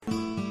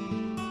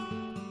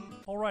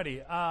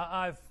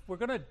Alrighty, we're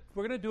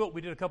gonna do what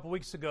we did a couple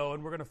weeks ago,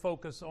 and we're gonna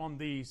focus on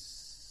the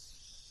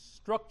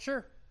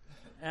structure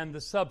and the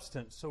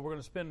substance. So we're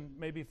gonna spend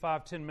maybe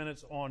 5-10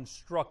 minutes on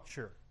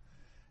structure,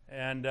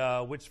 and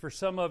which for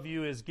some of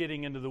you is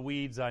getting into the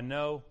weeds, I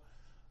know,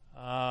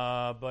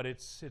 but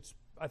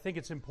I think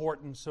it's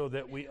important so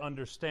that we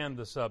understand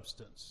the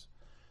substance.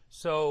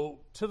 So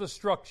to the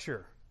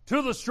structure.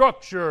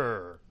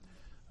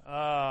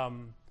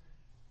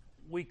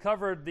 We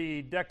covered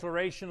the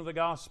declaration of the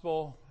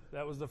gospel.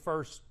 That was the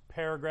first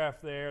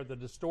paragraph there. The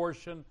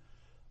distortion,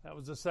 that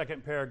was the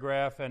second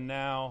paragraph. And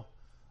now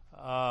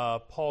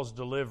Paul's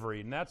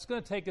delivery. And that's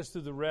going to take us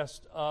through the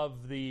rest of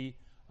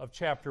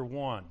chapter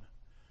 1,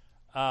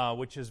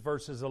 which is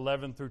verses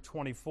 11 through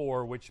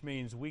 24, which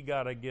means we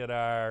got to get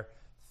our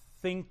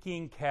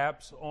thinking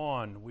caps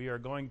on. We are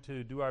going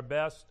to do our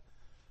best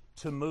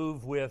to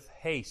move with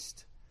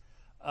haste.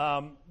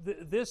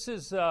 This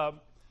is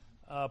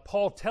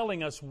Paul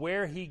telling us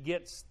where he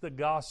gets the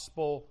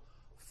gospel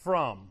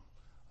from.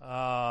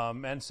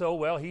 And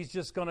so, he's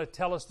just going to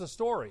tell us the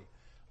story.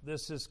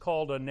 This is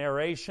called a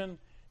narration.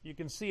 You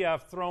can see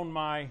I've thrown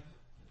my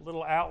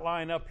little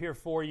outline up here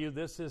for you.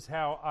 This is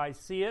how I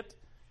see it.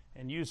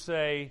 And you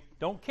say,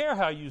 don't care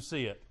how you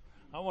see it.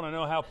 I want to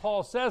know how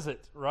Paul says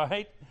it,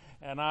 right?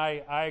 And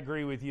I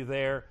agree with you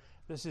there.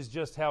 This is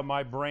just how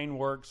my brain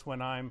works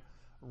when I'm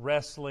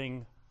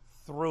wrestling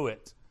through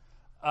it.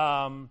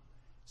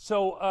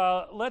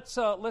 So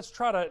let's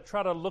try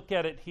to look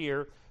at it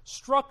here.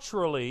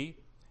 Structurally,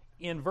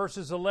 in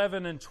verses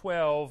 11 and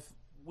 12,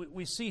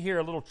 we see here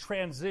a little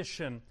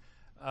transition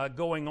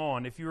going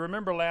on. If you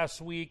remember last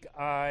week,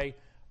 I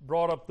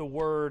brought up the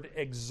word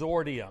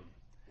exordium.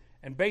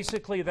 And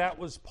basically that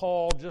was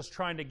Paul just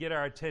trying to get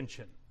our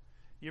attention.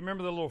 You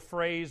remember the little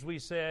phrase we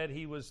said?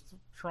 He was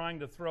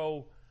trying to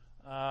throw,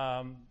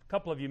 a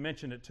couple of you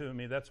mentioned it to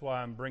me, that's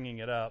why I'm bringing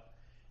it up.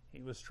 He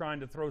was trying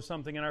to throw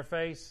something in our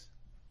face.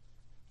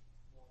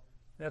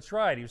 That's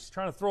right. He was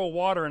trying to throw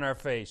water in our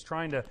face,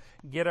 trying to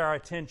get our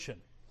attention.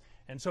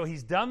 And so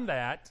he's done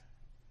that,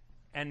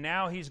 and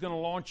now he's going to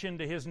launch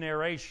into his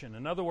narration.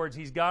 In other words,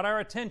 he's got our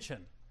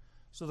attention.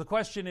 So the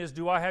question is,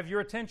 do I have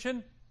your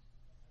attention?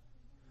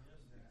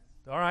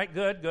 All right,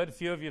 good. A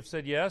few of you have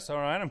said yes. All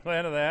right, I'm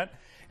glad of that.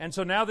 And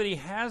so now that he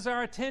has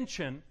our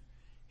attention,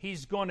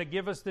 he's going to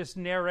give us this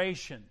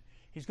narration.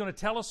 He's going to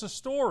tell us a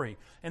story.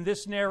 And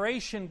this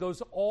narration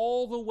goes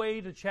all the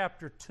way to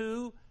chapter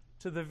 2,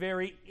 to the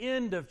very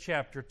end of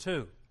chapter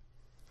 2.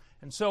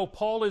 And so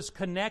Paul is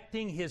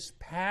connecting his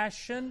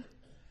passion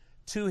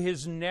to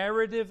his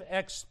narrative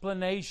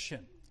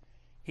explanation.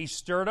 He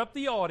stirred up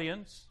the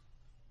audience.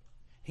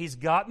 He's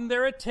gotten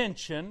their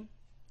attention.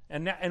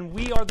 And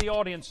we are the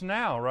audience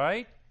now,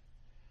 right?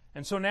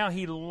 And so now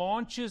he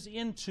launches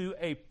into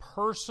a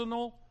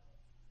personal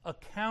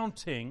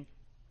accounting,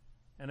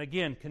 and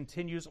again,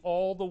 continues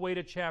all the way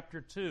to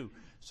chapter 2.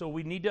 So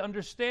we need to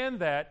understand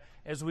that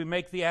as we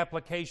make the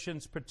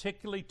applications,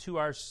 particularly to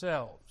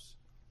ourselves.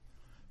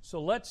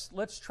 So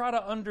let's try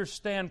to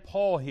understand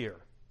Paul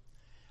here.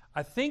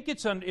 I think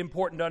it's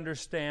important to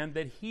understand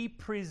that he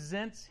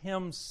presents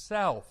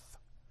himself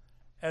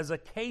as a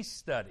case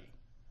study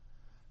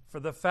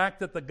for the fact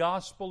that the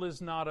gospel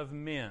is not of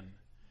men.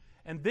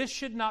 And this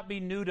should not be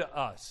new to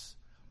us.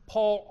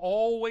 Paul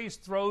always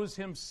throws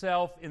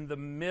himself in the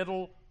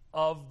middle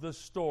of the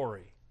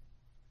story.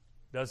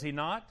 Does he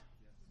not?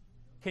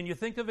 Can you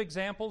think of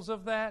examples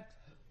of that?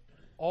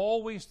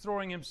 Always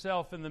throwing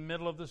himself in the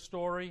middle of the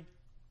story.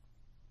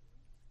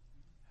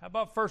 How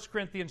about 1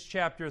 Corinthians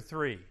chapter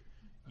 3?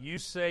 You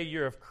say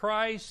you're of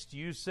Christ.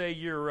 You say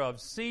you're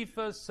of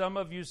Cephas. Some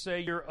of you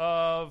say you're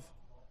of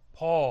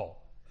Paul.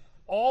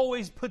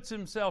 Always puts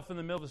himself in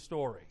the middle of the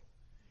story.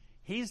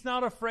 He's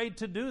not afraid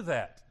to do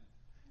that.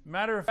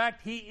 Matter of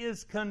fact, he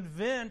is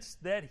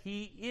convinced that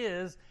he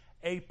is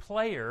a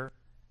player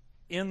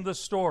in the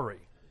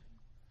story.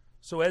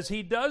 So as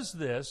he does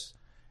this,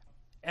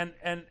 and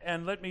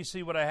let me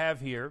see what I have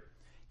here,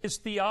 his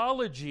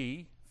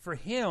theology for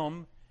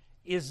him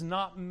is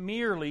not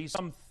merely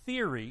some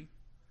theory,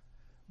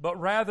 but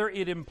rather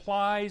it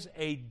implies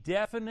a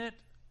definite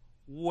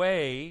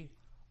way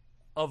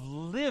of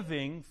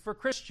living for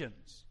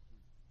Christians.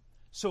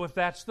 So if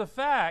that's the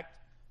fact,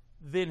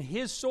 then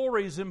his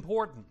story is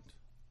important.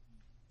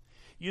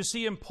 You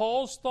see, in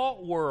Paul's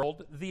thought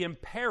world, the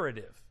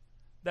imperative,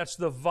 that's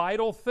the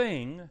vital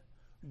thing,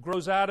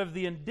 grows out of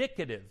the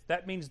indicative.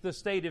 That means the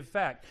stated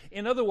fact.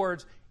 In other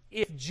words,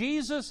 if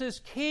Jesus is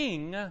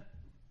king, that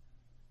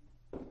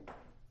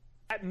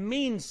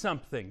means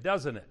something,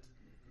 doesn't it?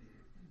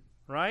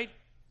 Right?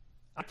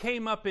 I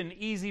came up in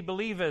easy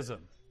believism.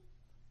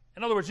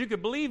 In other words, you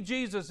could believe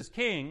Jesus is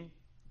king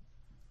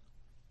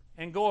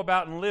and go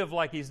about and live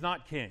like he's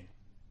not king.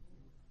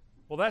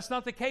 Well, that's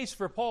not the case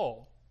for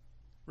Paul.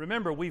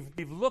 Remember,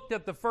 we've looked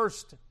at the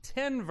first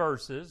 10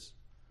 verses,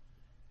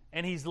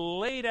 and he's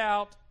laid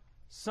out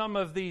some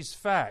of these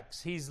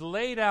facts. He's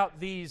laid out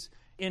these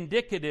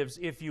indicatives,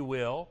 if you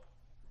will,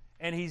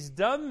 and he's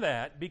done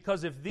that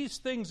because if these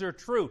things are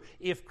true,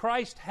 if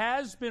Christ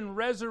has been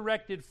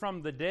resurrected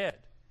from the dead,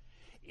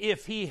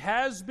 if he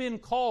has been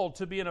called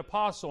to be an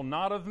apostle,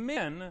 not of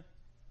men,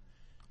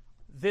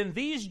 then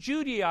these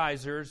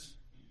Judaizers,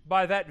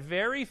 by that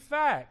very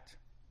fact,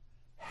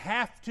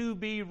 have to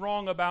be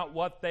wrong about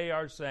what they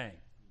are saying.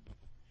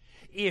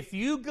 If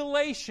you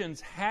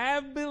Galatians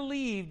have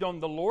believed on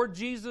the Lord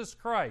Jesus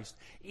Christ,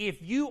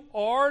 if you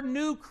are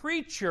new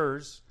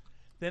creatures,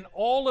 then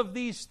all of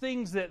these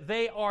things that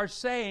they are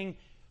saying,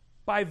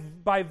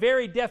 by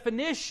very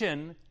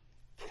definition,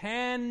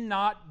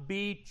 cannot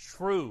be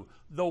true.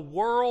 The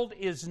world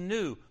is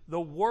new.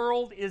 The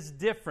world is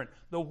different.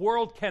 The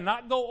world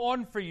cannot go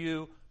on for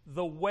you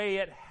the way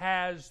it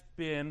has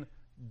been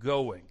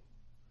going.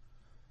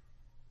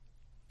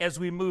 As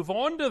we move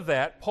on to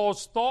that,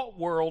 Paul's thought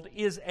world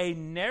is a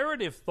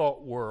narrative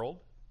thought world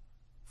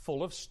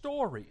full of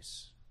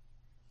stories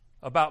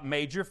about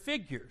major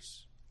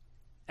figures.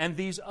 And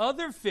these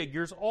other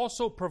figures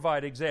also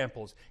provide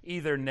examples,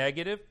 either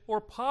negative or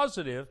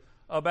positive,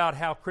 about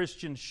how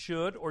Christians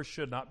should or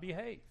should not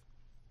behave.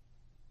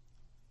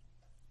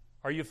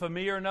 Are you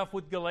familiar enough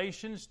with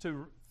Galatians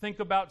to think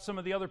about some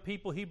of the other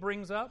people he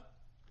brings up?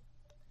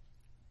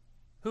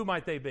 Who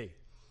might they be?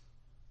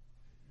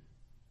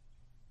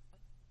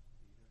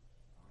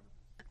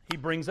 He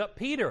brings up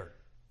Peter.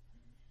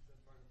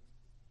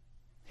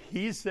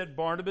 He said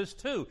Barnabas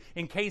too.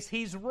 In case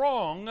he's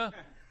wrong,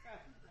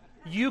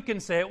 you can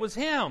say it was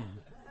him.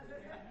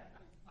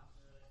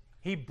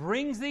 He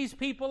brings these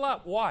people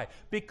up. Why?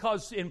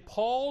 Because in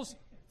Paul's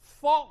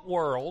thought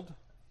world,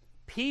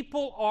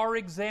 people are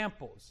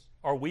examples.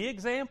 Are we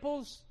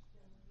examples?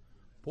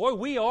 Boy,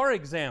 we are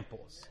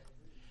examples.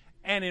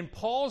 And in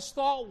Paul's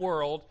thought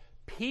world,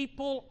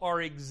 people are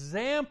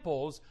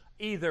examples,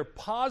 either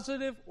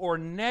positive or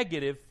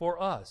negative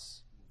for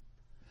us.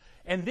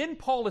 And then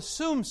Paul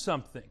assumes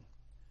something.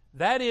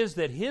 That is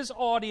that his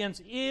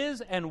audience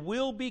is and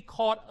will be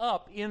caught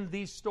up in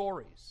these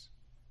stories.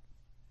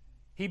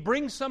 He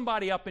brings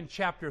somebody up in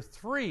chapter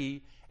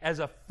 3 as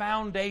a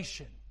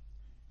foundation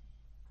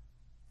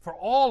for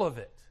all of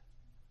it.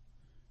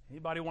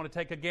 Anybody want to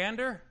take a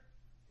gander?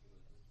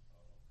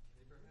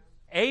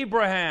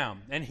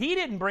 Abraham. And he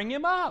didn't bring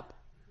him up.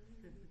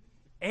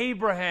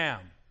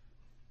 Abraham.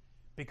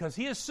 Because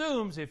he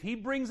assumes if he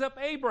brings up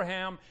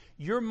Abraham,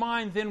 your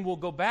mind then will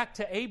go back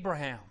to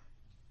Abraham.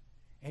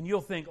 And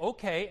you'll think,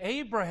 okay,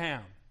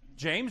 Abraham.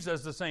 James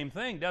does the same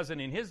thing, doesn't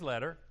he, in his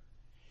letter?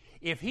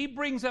 If he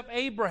brings up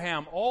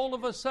Abraham, all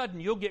of a sudden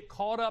you'll get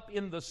caught up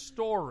in the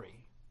story.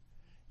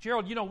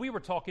 Gerald, you know, we were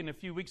talking a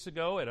few weeks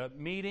ago at a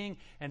meeting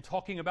and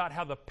talking about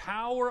how the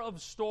power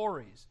of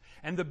stories,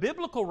 and the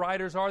biblical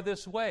writers are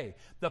this way,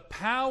 the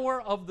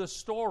power of the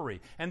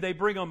story, and they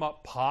bring them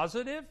up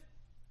positive.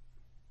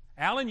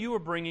 Alan, you were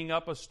bringing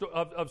up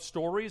of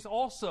stories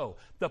also.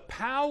 The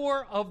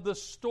power of the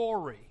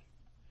story.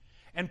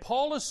 And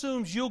Paul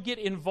assumes you'll get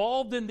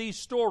involved in these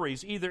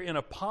stories either in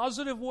a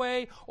positive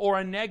way or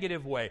a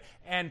negative way.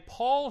 And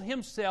Paul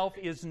himself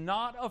is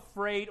not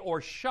afraid or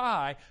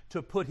shy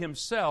to put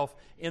himself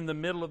in the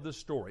middle of the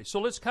story. So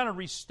let's kind of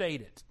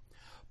restate it.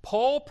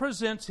 Paul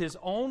presents his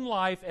own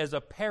life as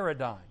a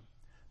paradigm.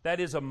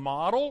 That is a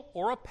model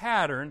or a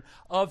pattern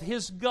of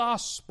his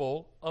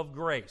gospel of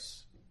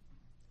grace.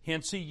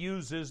 Hence he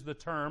uses the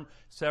term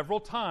several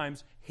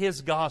times,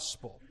 his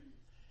gospel,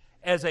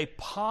 as a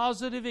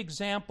positive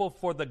example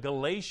for the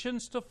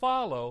Galatians to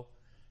follow,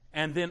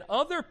 and then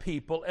other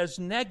people as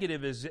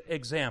negative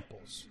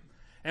examples.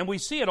 And we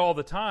see it all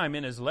the time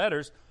in his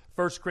letters.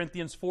 1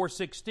 Corinthians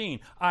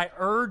 4:16, I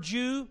urge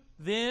you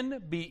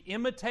then be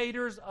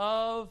imitators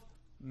of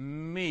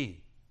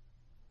me.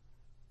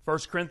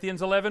 1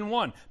 Corinthians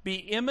 11:1, be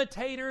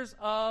imitators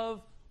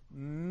of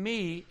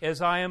me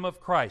as I am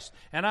of Christ.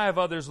 And I have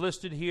others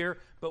listed here,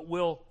 but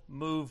we'll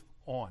move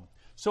on.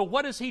 So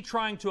what is he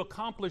trying to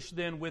accomplish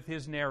then with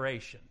his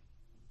narration?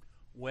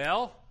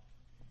 Well,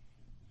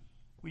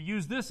 we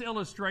use this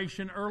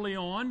illustration early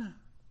on.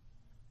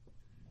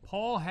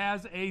 Paul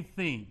has a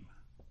theme.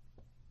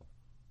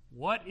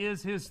 What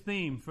is his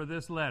theme for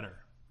this letter?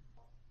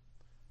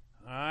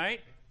 All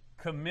right.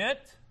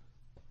 Commit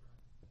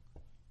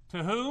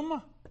to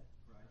whom?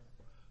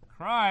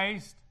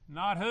 Christ.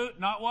 Not who?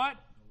 Not what?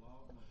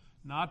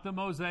 Not the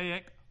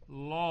Mosaic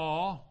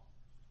law.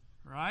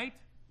 Right?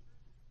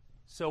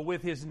 So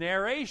with his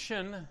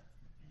narration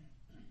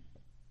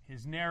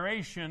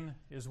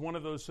is one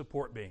of those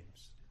support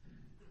beams.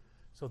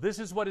 So this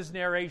is what his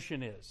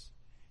narration is.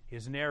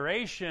 His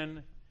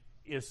narration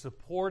is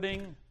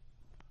supporting,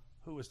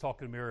 who was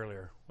talking to me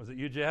earlier? Was it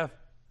you, Jeff?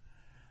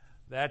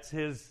 That's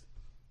his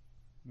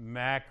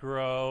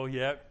macro,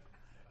 yep.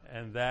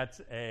 And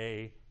that's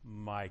a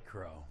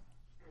micro.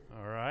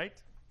 All right?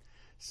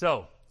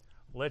 So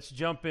let's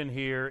jump in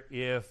here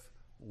if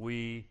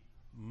we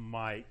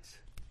might.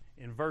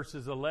 In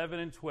verses 11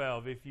 and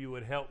 12, if you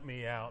would help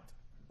me out,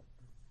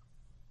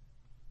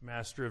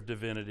 Master of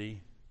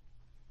Divinity,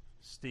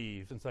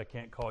 Steve, since I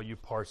can't call you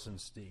Parson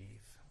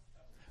Steve.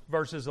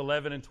 Verses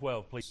 11 and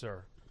 12, please,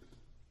 sir.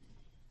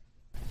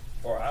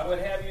 For I would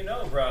have you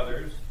know,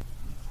 brothers,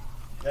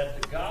 that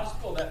the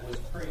gospel that was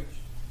preached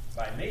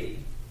by me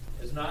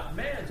is not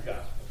man's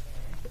gospel.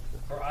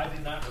 For I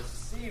did not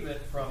receive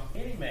it from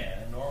any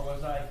man, nor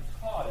was I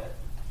taught it,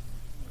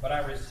 but I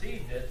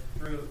received it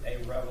through a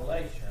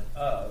revelation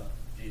of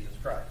Jesus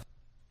Christ.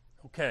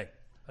 Okay.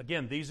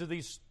 Again, these are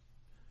these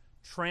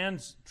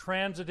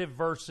transitive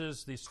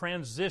verses, these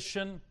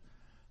transition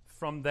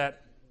from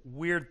that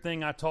weird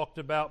thing I talked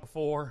about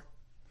before,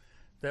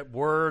 that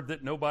word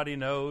that nobody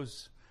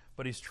knows,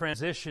 but he's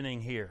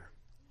transitioning here.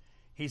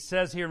 He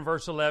says here in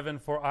verse 11,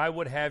 "For I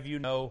would have you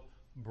know,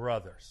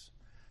 brothers."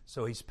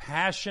 So he's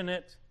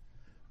passionate,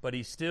 but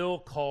he still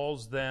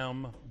calls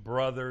them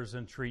brothers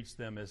and treats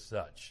them as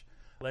such.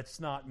 Let's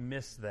not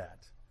miss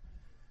that.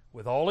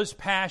 With all his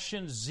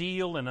passion,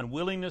 zeal, and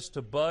unwillingness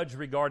to budge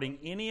regarding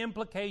any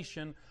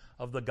implication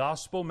of the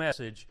gospel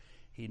message,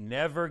 he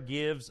never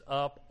gives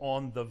up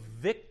on the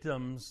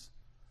victims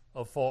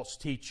of false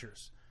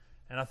teachers.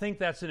 And I think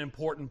that's an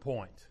important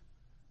point.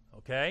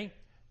 Okay?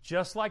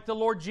 Just like the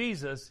Lord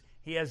Jesus,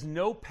 he has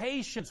no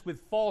patience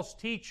with false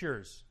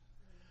teachers,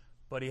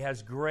 but he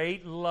has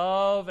great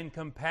love and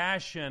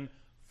compassion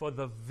for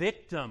the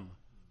victim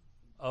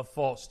of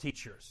false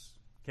teachers.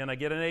 Can I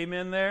get an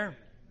amen there?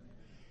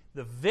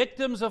 The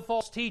victims of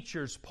false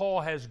teachers, Paul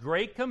has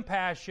great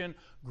compassion,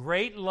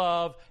 great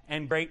love,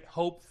 and great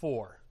hope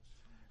for.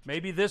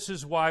 Maybe this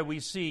is why we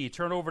see,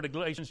 turn over to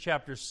Galatians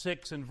chapter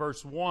 6 and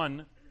verse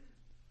 1.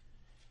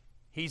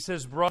 He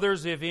says,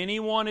 "Brothers, if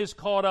anyone is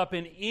caught up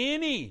in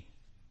any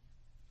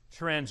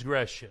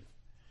transgression,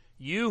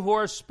 you who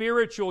are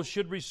spiritual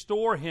should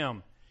restore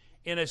him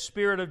in a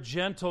spirit of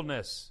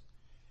gentleness.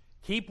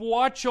 Keep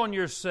watch on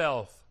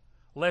yourself,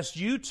 lest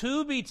you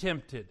too be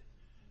tempted.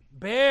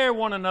 Bear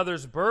one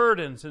another's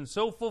burdens, and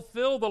so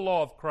fulfill the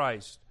law of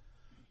Christ.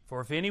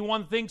 For if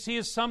anyone thinks he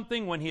is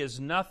something when he is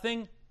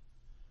nothing,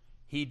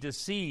 he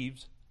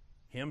deceives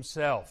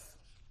himself."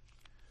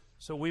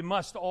 So we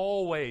must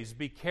always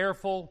be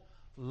careful,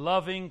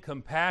 loving,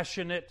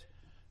 compassionate,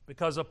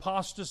 because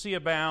apostasy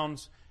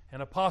abounds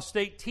and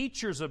apostate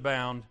teachers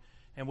abound,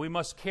 and we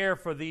must care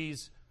for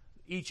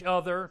each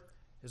other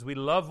as we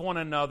love one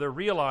another,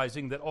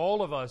 realizing that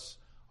all of us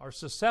are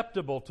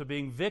susceptible to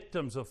being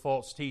victims of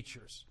false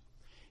teachers.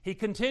 He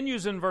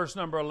continues in verse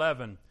number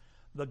 11,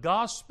 "The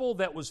gospel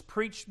that was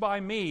preached by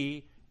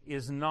me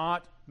is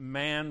not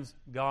man's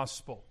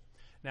gospel."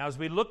 Now, as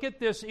we look at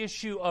this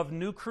issue of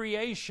new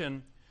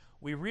creation,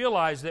 we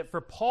realize that for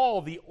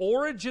Paul, the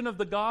origin of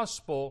the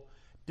gospel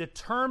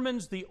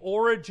determines the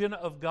origin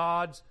of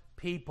God's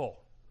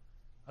people.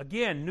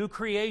 Again, new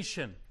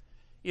creation.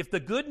 If the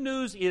good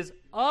news is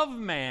of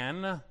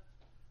man,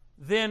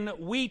 then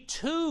we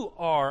too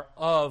are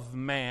of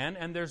man,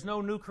 and there's no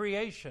new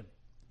creation.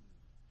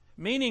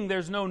 Meaning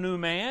there's no new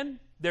man,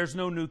 there's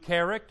no new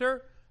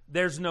character,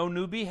 there's no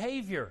new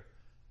behavior.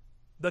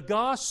 The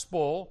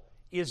gospel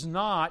is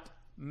not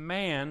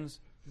man's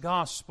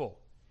gospel.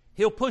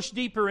 He'll push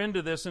deeper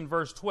into this in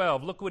verse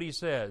 12. Look what he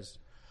says.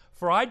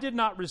 "For I did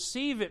not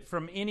receive it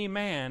from any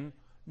man,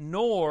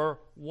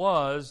 nor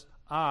was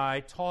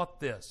I taught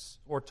this,"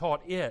 or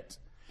taught it.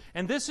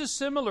 And this is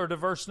similar to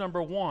verse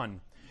number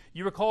 1.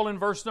 You recall in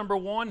verse number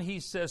 1, he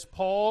says,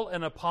 "Paul,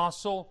 an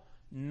apostle,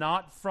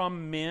 not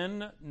from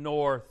men,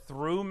 nor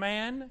through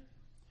man."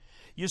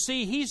 You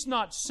see, he's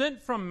not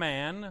sent from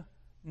man,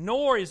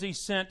 nor is he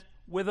sent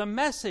with a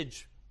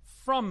message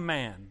from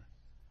man.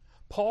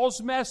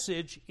 Paul's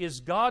message is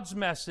God's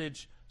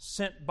message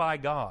sent by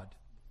God.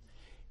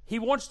 He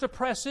wants to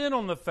press in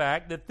on the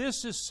fact that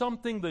this is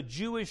something the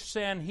Jewish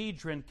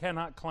Sanhedrin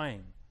cannot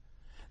claim.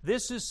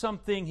 This is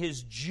something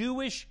his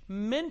Jewish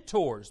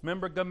mentors,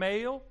 remember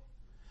Gamaliel?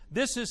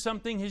 This is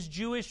something his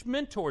Jewish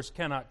mentors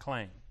cannot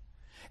claim.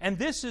 And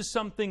this is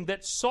something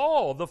that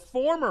Saul, the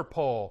former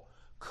Paul,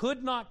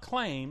 could not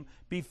claim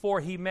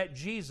before he met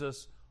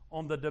Jesus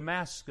on the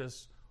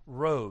Damascus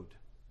road.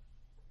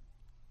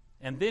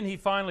 And then he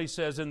finally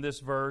says in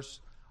this verse,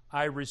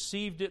 "I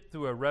received it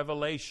through a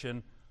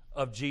revelation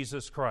of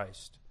Jesus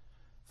Christ."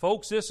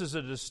 Folks, this is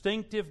a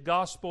distinctive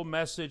gospel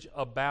message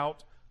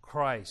about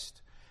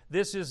Christ.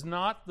 This is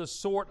not the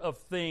sort of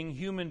thing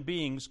human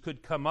beings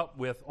could come up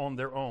with on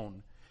their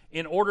own.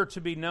 In order to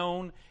be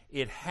known,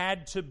 it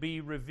had to be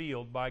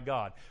revealed by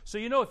God. So,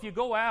 if you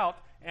go out,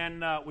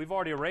 and we've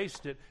already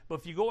erased it,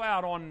 but if you go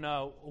out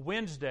on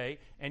Wednesday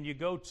and you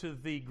go to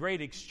the Great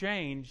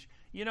Exchange,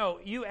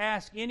 you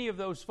ask any of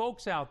those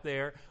folks out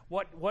there,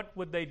 what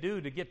would they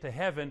do to get to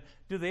heaven?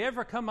 Do they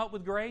ever come up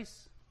with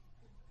grace?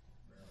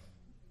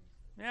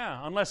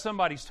 Yeah, unless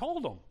somebody's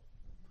told them.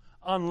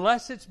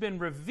 Unless it's been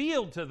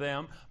revealed to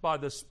them by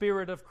the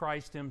Spirit of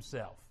Christ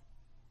Himself.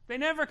 They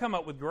never come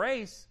up with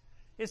grace.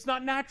 It's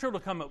not natural to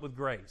come up with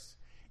grace.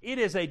 It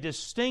is a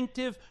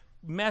distinctive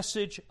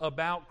message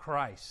about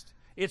Christ.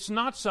 It's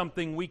not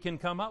something we can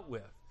come up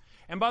with.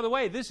 And by the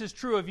way, this is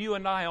true of you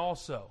and I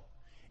also.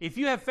 If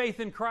you have faith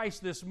in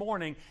Christ this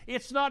morning,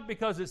 it's not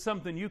because it's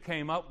something you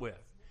came up with.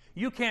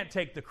 You can't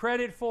take the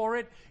credit for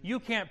it. You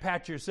can't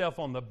pat yourself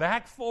on the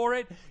back for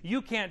it.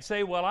 You can't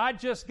say, well, I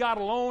just got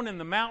alone in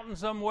the mountain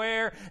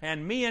somewhere,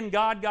 and me and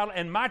God got,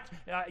 and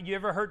you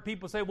ever heard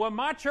people say, well,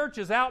 my church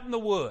is out in the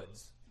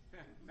woods.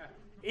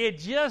 It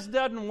just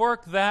doesn't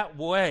work that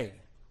way.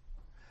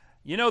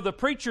 You know, the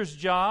preacher's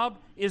job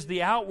is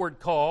the outward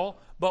call,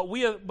 but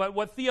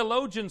what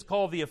theologians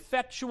call the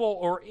effectual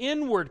or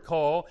inward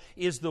call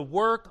is the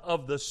work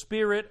of the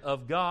Spirit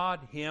of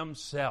God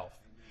Himself.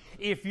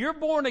 If you're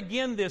born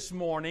again this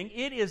morning,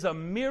 it is a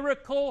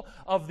miracle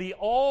of the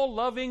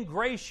all-loving,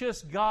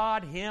 gracious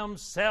God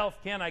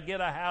Himself. Can I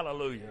get a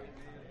hallelujah?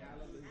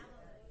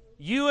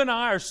 You and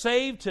I are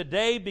saved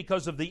today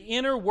because of the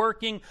inner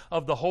working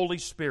of the Holy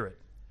Spirit.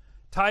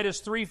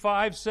 Titus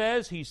 3:5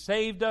 says, He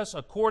saved us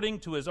according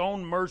to His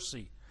own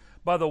mercy,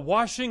 by the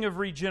washing of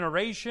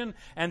regeneration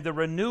and the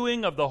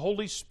renewing of the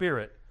Holy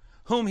Spirit,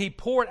 whom He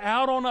poured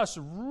out on us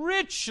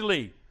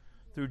richly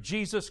through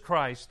Jesus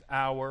Christ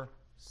our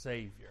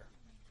Savior.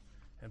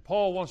 And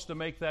Paul wants to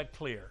make that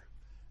clear.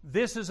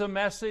 This is a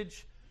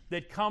message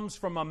that comes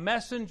from a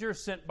messenger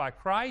sent by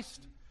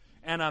Christ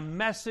and a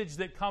message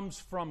that comes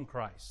from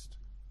Christ.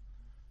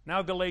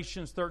 Now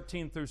Galatians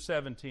 13 through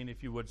 17,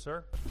 if you would,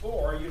 sir.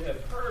 For you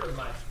have heard of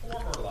my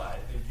former life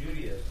in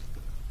Judaism,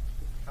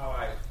 how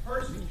I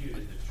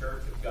persecuted the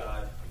church of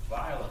God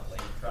violently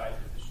and tried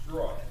to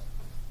destroy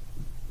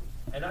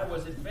it. And I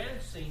was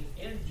advancing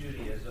in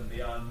Judaism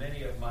beyond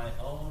many of my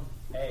own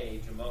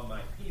age among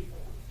my people.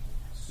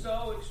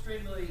 So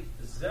extremely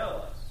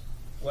zealous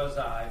was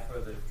I for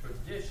the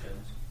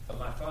traditions of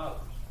my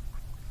fathers.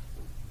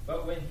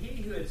 But when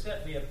He who had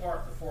set me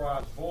apart before I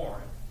was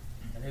born,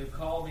 and who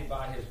called me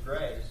by His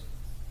grace,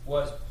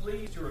 was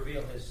pleased to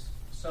reveal His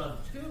Son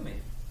to me,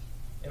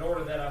 in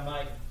order that I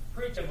might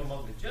preach Him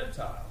among the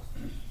Gentiles,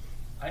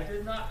 I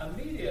did not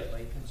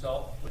immediately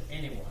consult with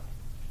anyone,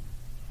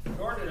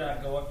 nor did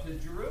I go up to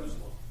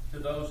Jerusalem to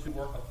those who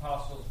were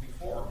apostles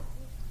before me.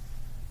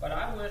 But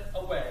I went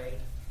away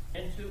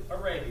into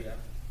Arabia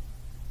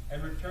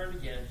and returned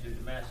again to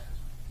Damascus.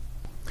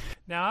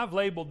 Now, I've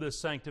labeled this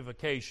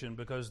sanctification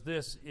because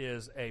this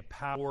is a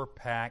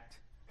power-packed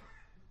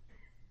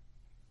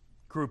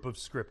group of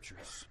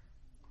scriptures.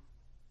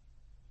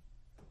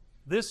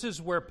 This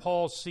is where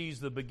Paul sees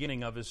the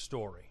beginning of his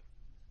story.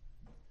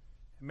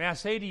 May I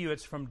say to you,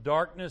 it's from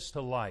darkness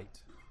to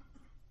light.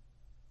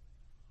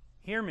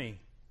 Hear me.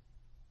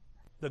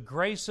 The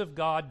grace of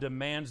God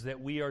demands that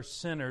we are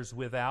sinners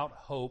without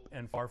hope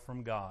and far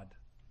from God,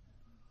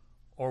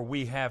 or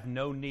we have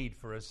no need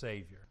for a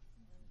Savior.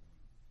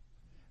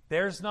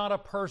 There's not a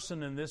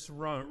person in this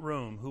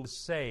room who was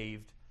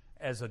saved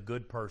as a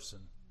good person.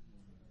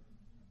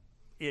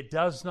 It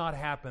does not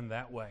happen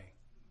that way.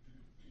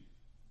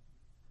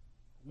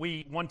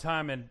 One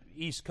time in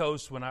East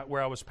Coast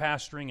where I was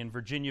pastoring in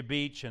Virginia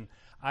Beach, and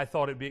I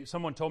thought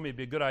someone told me it'd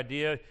be a good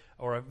idea,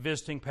 or a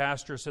visiting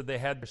pastor said they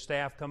had their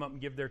staff come up and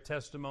give their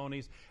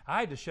testimonies. I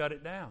had to shut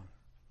it down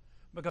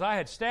because I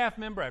had staff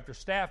member after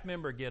staff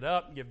member get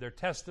up and give their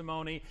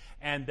testimony,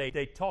 and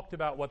they talked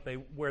about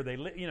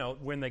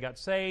when they got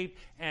saved,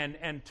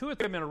 and 2 or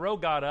 3 of them in a row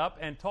got up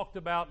and talked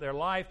about their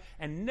life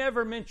and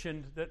never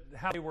mentioned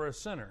how they were a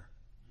sinner.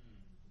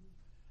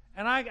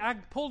 And I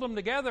pulled them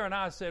together and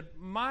I said,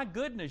 my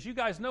goodness, you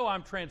guys know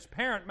I'm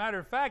transparent. Matter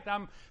of fact,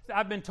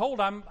 I've been told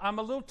I'm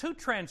a little too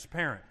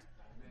transparent.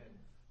 Amen.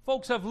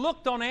 Folks have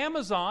looked on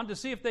Amazon to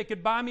see if they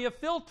could buy me a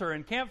filter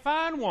and can't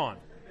find one.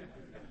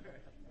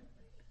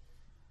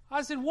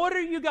 I said, what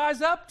are you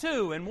guys up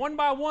to? And one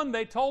by one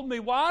they told me,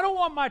 well, I don't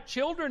want my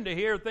children to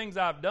hear things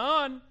I've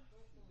done.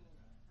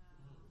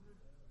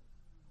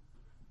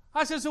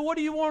 I said, so what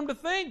do you want them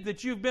to think?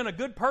 That you've been a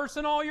good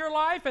person all your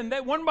life? And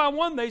one by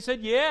one they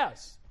said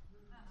yes.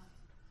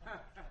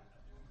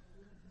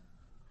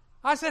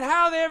 I said,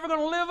 how are they ever going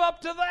to live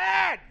up to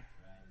that?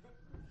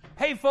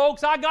 Hey,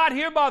 folks, I got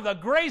here by the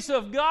grace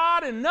of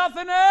God and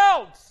nothing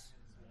else.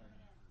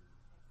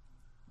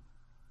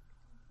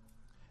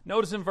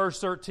 Notice in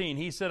verse 13,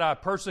 he said, I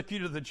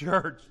persecuted the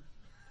church.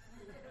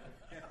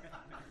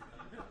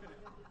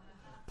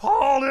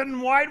 Paul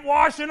didn't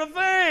whitewash a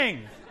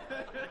thing.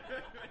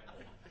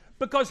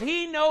 Because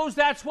he knows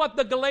that's what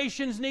the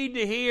Galatians need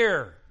to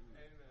hear.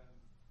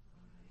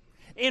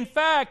 In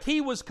fact, he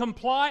was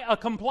a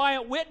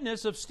compliant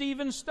witness of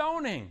Stephen's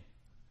stoning.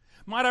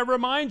 Might I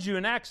remind you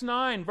in Acts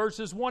 9,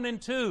 verses 1 and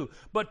 2,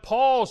 but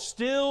Paul,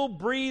 still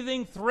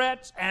breathing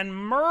threats and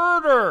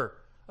murder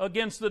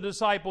against the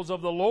disciples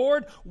of the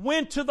Lord,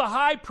 went to the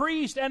high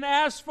priest and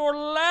asked for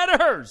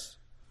letters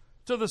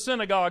to the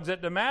synagogues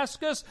at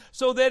Damascus,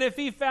 so that if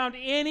he found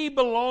any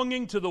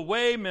belonging to the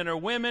way, men or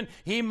women,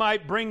 he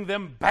might bring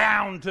them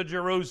bound to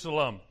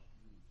Jerusalem.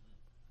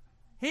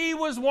 He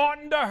was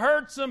wanting to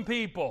hurt some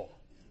people.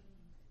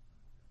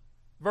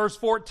 Verse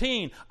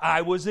 14,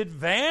 I was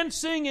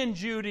advancing in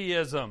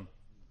Judaism.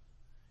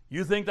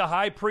 You think the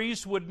high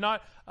priest would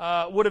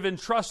have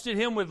entrusted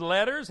him with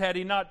letters had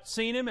he not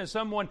seen him as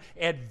someone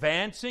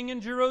advancing in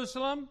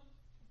Jerusalem?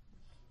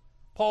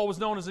 Paul was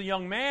known as a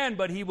young man,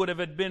 but he would have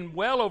been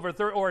over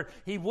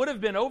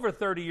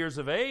 30 years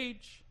of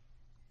age.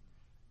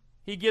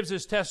 He gives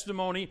his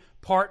testimony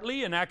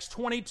partly in Acts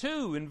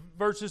 22 in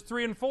verses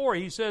 3 and 4.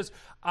 He says,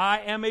 I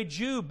am a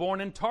Jew born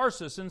in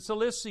Tarsus in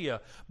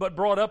Cilicia, but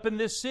brought up in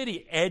this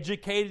city,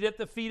 educated at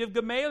the feet of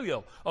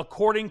Gamaliel,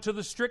 according to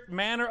the strict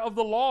manner of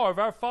the law of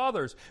our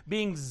fathers,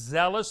 being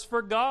zealous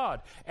for God,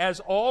 as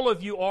all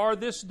of you are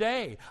this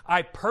day.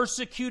 I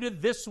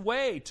persecuted this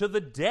way to the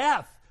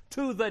death,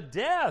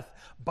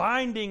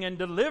 binding and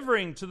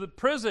delivering to the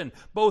prison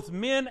both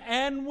men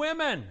and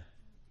women.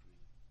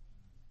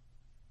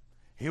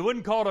 He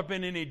wasn't caught up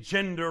in any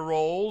gender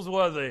roles,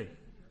 was he?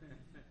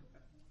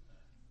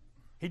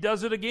 He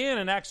does it again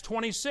in Acts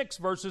 26,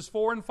 verses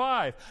 4 and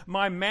 5.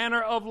 My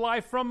manner of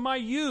life from my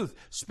youth,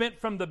 spent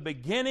from the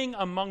beginning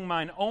among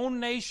mine own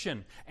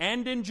nation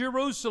and in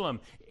Jerusalem,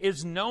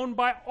 is known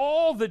by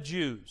all the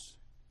Jews.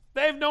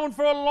 They've known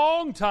for a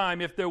long time,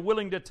 if they're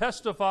willing to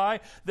testify,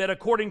 that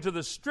according to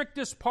the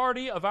strictest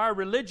party of our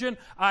religion,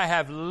 I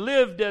have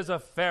lived as a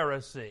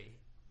Pharisee.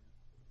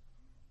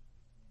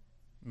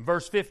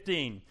 Verse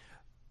 15.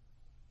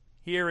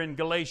 Here in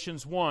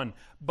Galatians 1,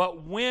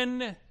 but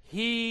when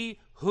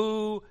he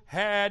who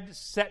had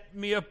set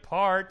me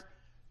apart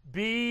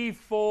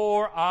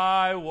before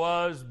I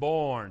was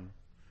born.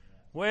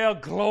 Well,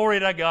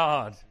 glory to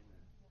God.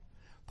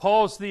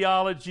 Paul's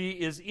theology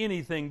is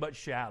anything but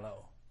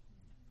shallow.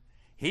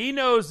 He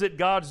knows that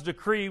God's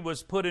decree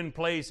was put in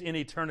place in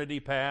eternity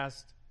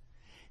past.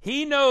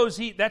 He knows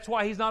that's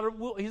why he's not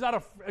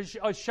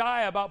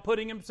shy about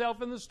putting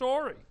himself in the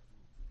story.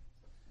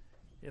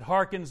 It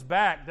harkens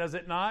back, does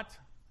it not,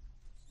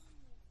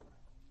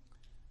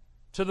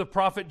 to the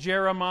prophet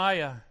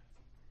Jeremiah,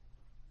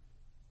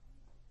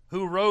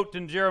 who wrote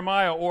in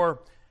Jeremiah,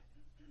 or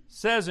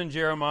says in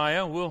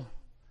Jeremiah, we'll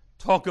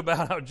talk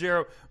about how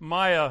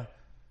Jeremiah's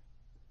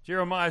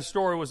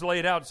story was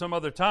laid out some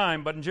other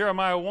time, but in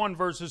Jeremiah 1,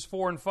 verses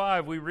 4 and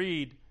 5, we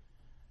read,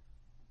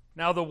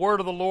 Now the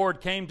word of the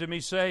Lord came to me,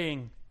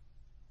 saying,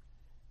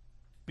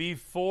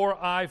 Before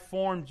I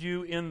formed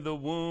you in the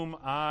womb,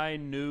 I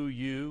knew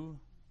you.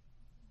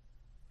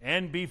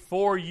 And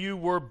before you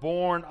were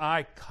born,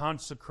 I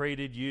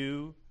consecrated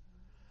you.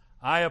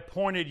 I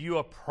appointed you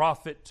a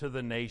prophet to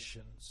the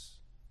nations.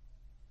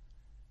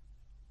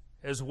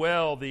 As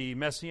well, the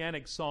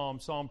Messianic Psalm,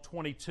 Psalm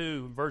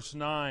 22, verse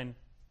 9.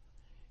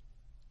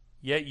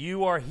 Yet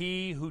you are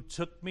he who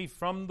took me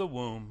from the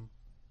womb.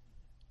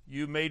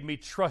 You made me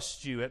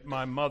trust you at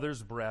my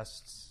mother's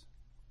breasts.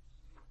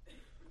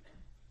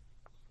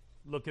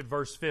 Look at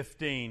verse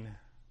 15.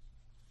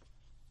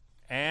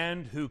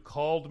 And who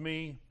called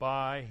me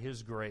by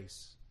his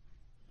grace.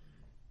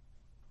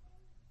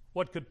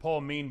 What could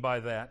Paul mean by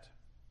that?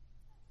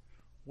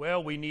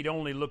 Well, we need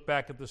only look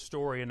back at the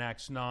story in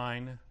Acts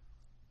 9.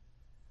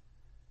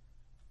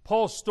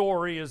 Paul's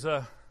story is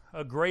a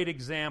great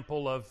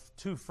example of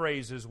two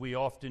phrases we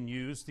often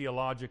use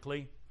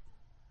theologically.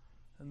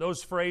 And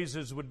those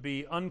phrases would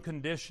be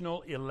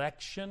unconditional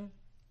election.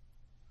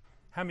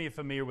 How many are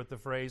familiar with the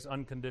phrase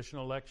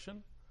unconditional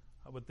election?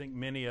 I would think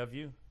many of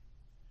you.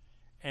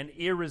 And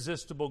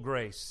irresistible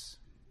grace.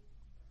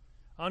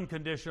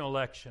 Unconditional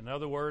election. In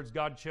other words,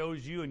 God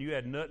chose you and you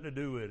had nothing to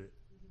do with it.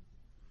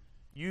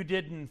 You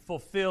didn't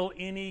fulfill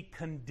any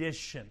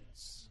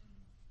conditions.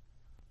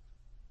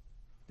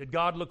 Did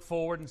God look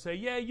forward and say,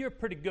 yeah, you're a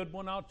pretty good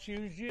one, I'll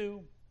choose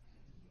you?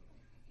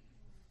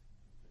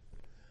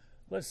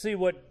 Let's see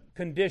what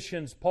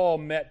conditions Paul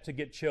met to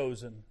get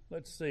chosen.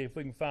 Let's see if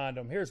we can find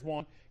them. Here's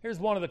one. Here's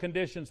one of the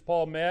conditions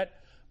Paul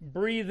met.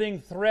 Breathing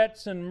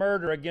threats and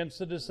murder against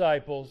the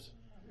disciples.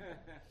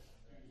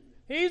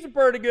 He's a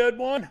pretty good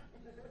one.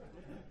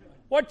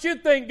 What you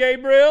think,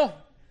 Gabriel?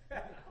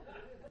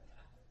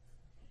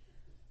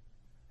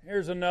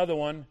 Here's another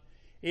one.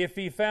 If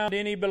he found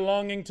any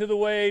belonging to the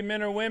way,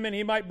 men or women,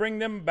 he might bring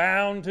them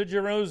bound to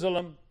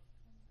Jerusalem.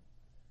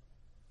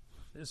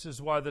 This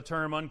is why the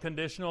term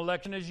unconditional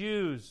election is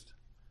used.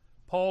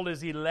 Paul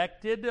is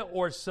elected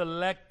or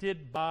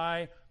selected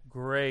by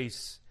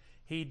grace.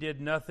 He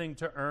did nothing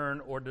to earn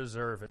or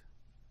deserve it.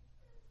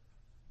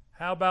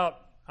 How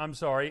about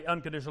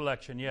unconditional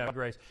election. Yeah,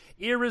 grace.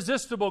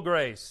 Irresistible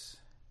grace.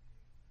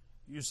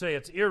 You say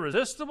it's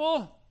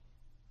irresistible?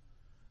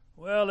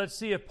 Well, let's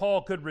see if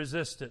Paul could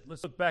resist it.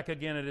 Let's look back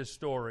again at his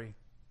story.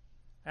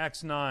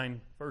 Acts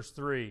 9, verse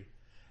 3.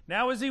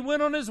 Now as he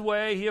went on his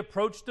way, he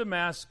approached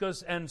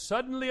Damascus, and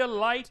suddenly a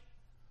light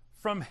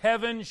from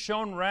heaven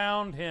shone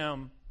round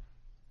him.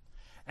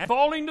 And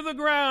falling to the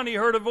ground, he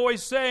heard a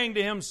voice saying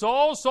to him,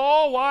 Saul,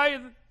 Saul, why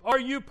are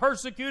you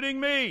persecuting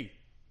me?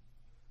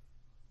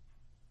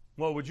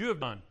 What would you have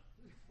done?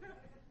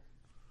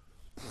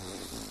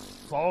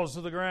 Falls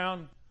to the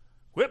ground.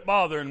 Quit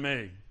bothering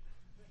me.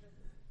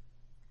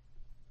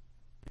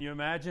 Can you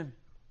imagine?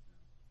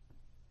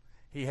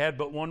 He had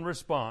but one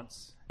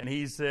response. And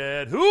he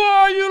said, Who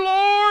are you,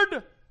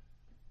 Lord?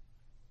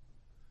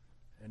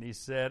 And he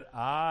said,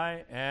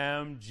 I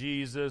am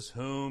Jesus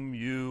whom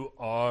you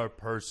are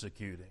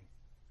persecuting.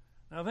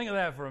 Now think of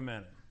that for a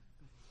minute.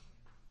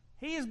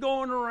 He's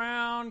going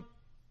around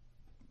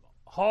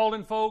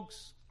hauling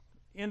folks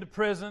into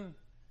prison,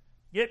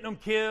 getting them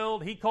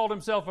killed. He called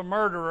himself a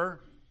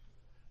murderer.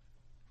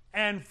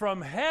 And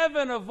from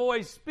heaven a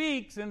voice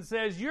speaks and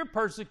says, you're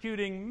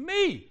persecuting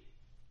me.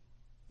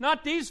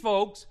 Not these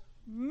folks,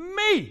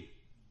 me.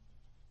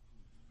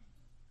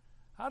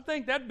 I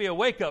think that'd be a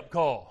wake-up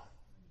call.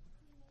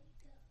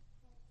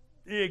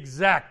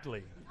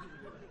 Exactly.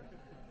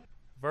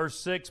 Verse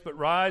 6, but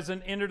rise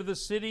and enter the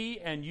city,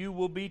 and you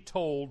will be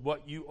told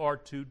what you are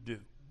to do.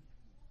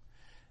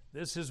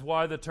 This is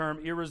why the term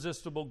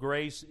irresistible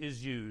grace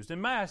is used.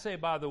 And may I say,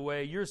 by the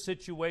way, your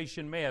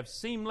situation may have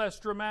seemed less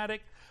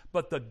dramatic,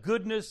 but the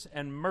goodness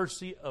and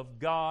mercy of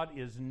God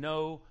is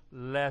no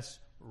less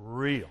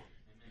real.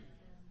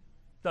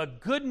 The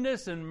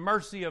goodness and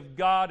mercy of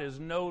God is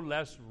no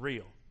less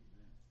real.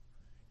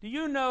 Do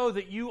you know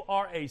that you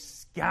are a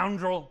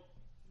scoundrel,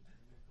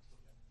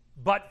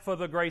 but for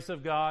the grace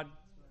of God?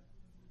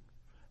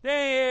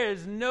 There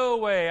is no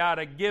way I'd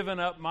have given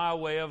up my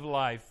way of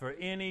life for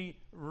any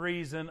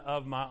reason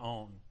of my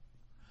own.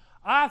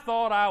 I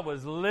thought I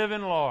was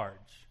living large.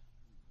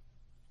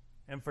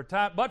 And for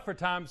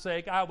time's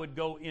sake, I would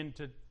go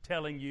into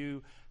telling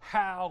you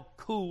how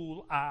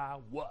cool I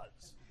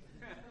was.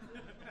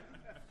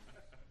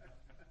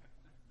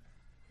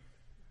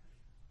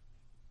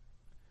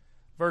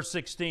 Verse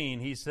 16,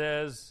 he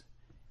says,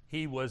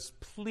 he was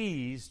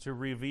pleased to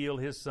reveal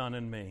his Son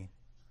in me.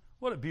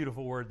 What a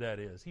beautiful word that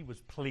is. He was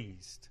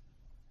pleased.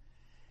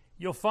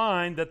 You'll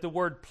find that the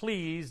word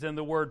pleased and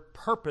the word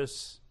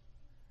purpose,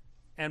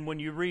 and when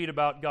you read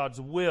about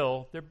God's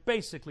will, they're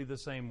basically the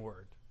same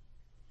word.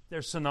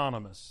 They're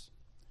synonymous.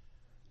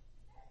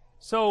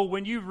 So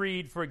when you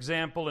read, for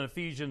example, in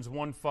Ephesians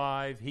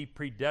 1:5, he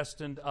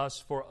predestined us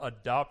for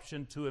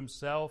adoption to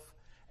himself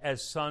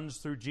as sons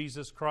through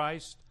Jesus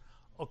Christ,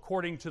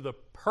 according to the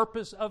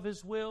purpose of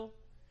his will,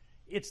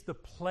 it's the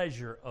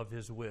pleasure of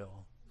his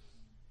will.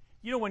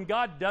 You know, when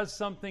God does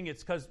something,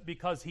 it's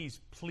because he's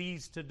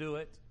pleased to do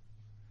it.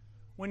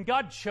 When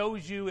God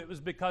chose you, it was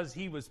because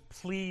he was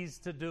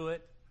pleased to do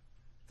it.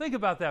 Think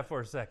about that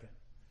for a second.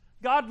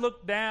 God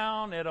looked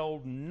down at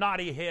old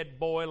naughty head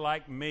boy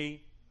like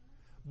me,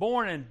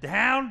 born in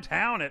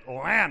downtown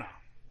Atlanta,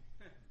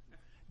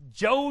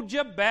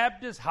 Georgia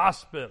Baptist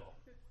Hospital.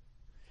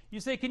 You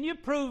say, can you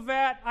prove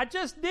that? I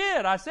just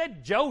did. I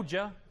said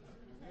Georgia.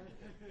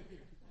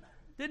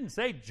 Didn't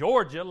say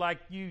Georgia like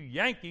you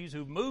Yankees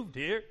who moved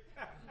here.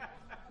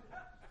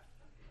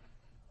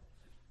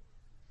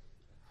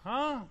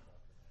 Huh?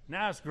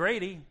 Now it's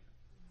Grady.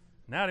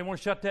 Now they want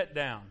to shut that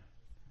down.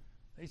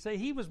 They say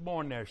he was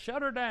born there.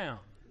 Shut her down.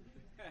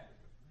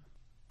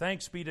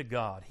 Thanks be to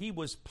God. He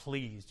was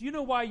pleased. Do you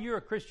know why you're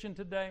a Christian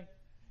today?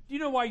 Do you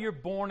know why you're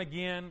born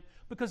again?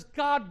 Because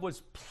God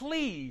was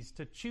pleased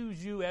to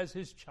choose you as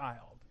his child.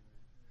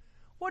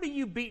 What are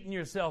you beating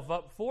yourself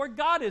up for?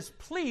 God is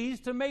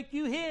pleased to make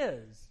you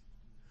his.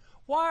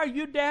 Why are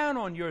you down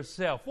on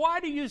yourself? Why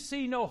do you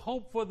see no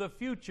hope for the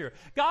future?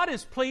 God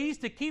is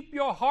pleased to keep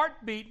your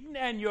heart beating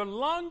and your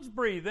lungs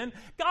breathing.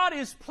 God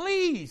is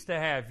pleased to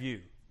have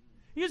you.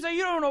 You say,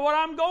 you don't know what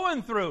I'm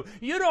going through.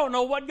 You don't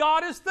know what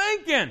God is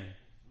thinking.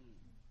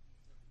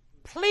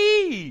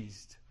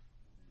 Pleased.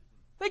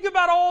 Think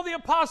about all the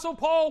Apostle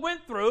Paul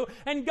went through,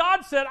 and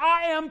God said,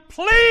 I am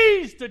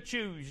pleased to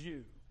choose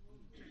you.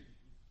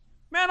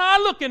 Man, I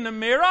look in the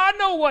mirror, I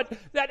know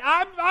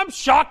I'm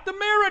shocked the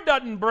mirror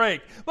doesn't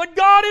break. But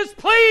God is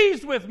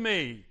pleased with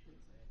me.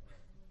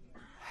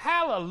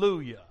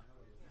 Hallelujah.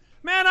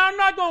 Man, I'm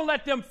not going to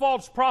let them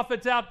false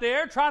prophets out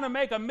there trying to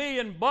make $1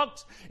 million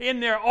in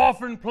their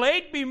offering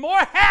plate be more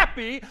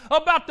happy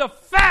about the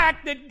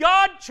fact that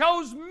God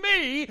chose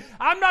me.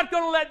 I'm not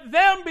going to let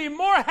them be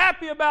more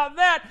happy about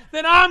that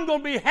than I'm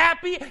going to be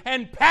happy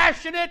and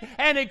passionate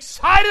and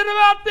excited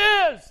about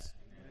this.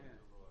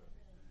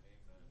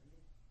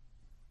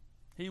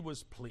 He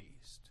was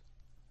pleased.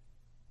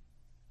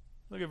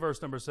 Look at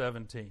verse number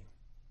 17.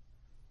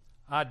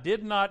 I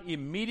did not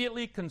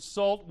immediately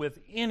consult with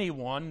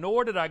anyone,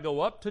 nor did I go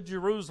up to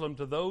Jerusalem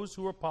to those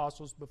who were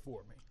apostles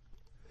before me.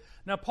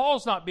 Now,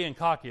 Paul's not being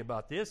cocky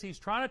about this. He's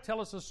trying to tell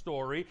us a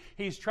story.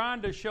 He's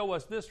trying to show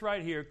us this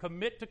right here.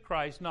 Commit to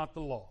Christ, not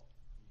the law.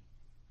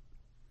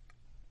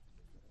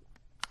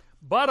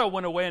 But I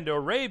went away into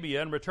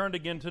Arabia and returned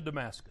again to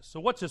Damascus. So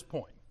what's his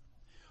point?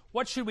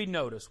 What should we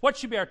notice? What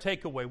should be our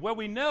takeaway? Well,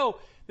 we know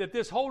that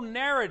this whole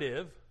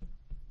narrative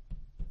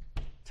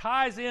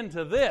ties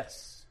into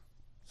this.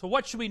 So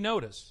what should we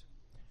notice?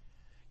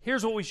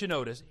 Here's what we should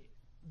notice.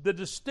 The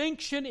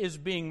distinction is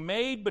being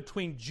made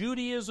between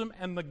Judaism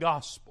and the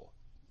gospel.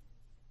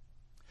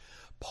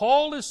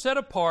 Paul is set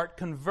apart,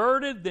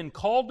 converted, then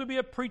called to be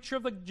a preacher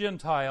of the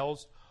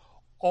Gentiles,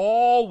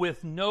 all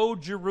with no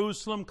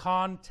Jerusalem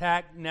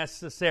contact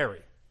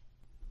necessary.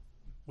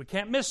 We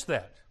can't miss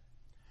that.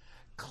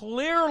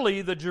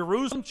 Clearly, the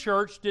Jerusalem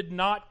church did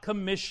not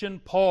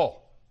commission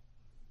Paul.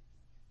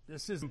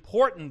 This is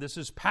important. This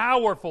is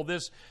powerful.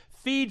 This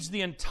feeds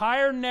the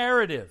entire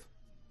narrative.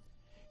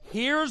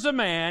 Here's a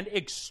man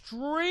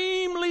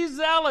extremely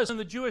zealous in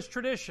the Jewish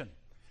tradition.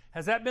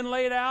 Has that been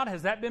laid out?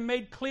 Has that been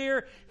made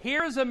clear?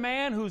 Here's a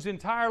man whose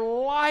entire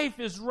life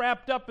is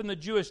wrapped up in the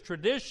Jewish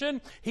tradition.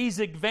 He's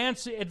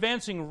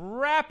advancing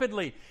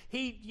rapidly.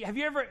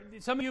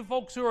 Some of you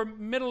folks who are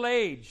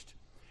middle-aged,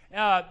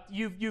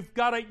 you've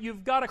got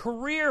a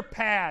career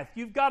path,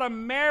 you've got a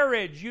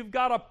marriage, you've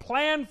got a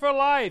plan for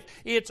life.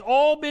 It's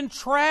all been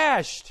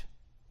trashed.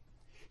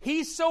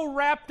 He's so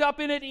wrapped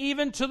up in it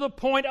even to the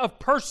point of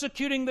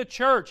persecuting the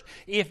church.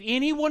 If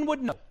anyone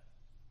would know,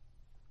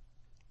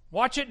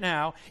 watch it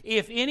now,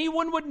 if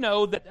anyone would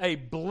know that a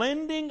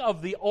blending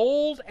of the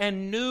old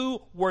and new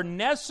were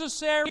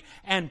necessary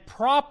and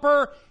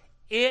proper,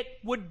 it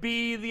would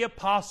be the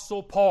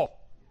Apostle Paul.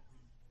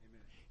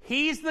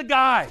 He's the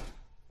guy.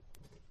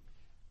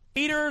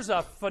 Peter's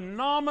a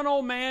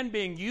phenomenal man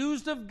being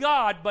used of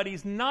God, but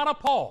he's not a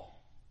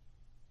Paul.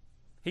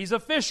 He's a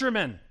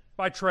fisherman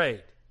by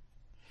trade.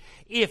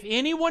 If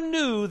anyone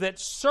knew that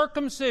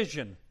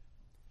circumcision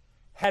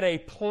had a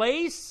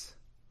place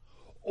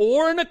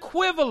or an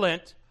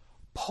equivalent,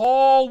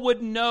 Paul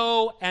would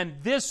know, and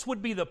this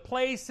would be the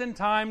place and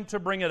time to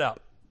bring it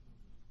up.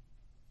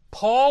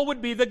 Paul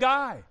would be the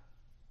guy.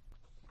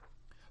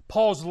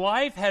 Paul's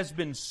life has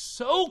been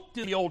soaked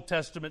in the Old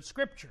Testament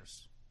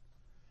Scriptures.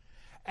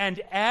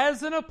 And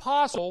as an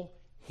apostle,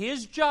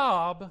 his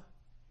job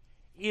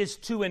is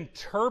to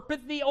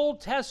interpret the Old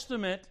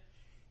Testament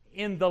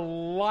in the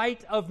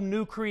light of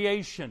new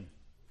creation.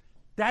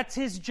 That's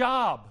his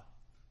job.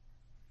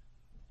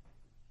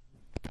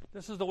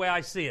 This is the way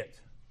I see it.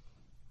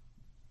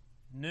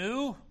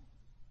 New,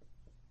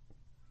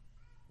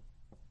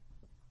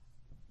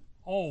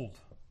 old.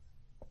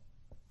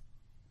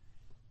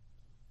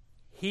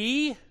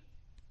 He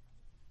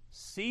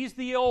sees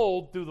the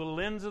old through the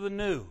lens of the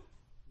new.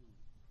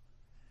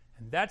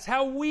 And that's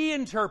how we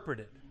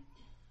interpret it.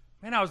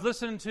 Man, I was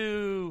listening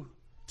to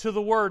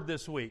the Word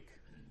this week.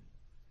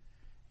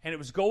 And it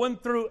was going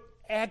through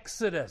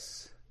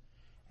Exodus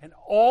and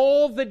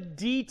all the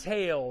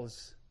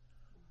details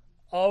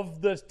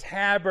of the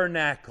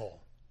tabernacle.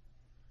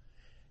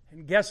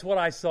 And guess what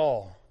I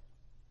saw?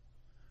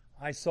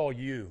 I saw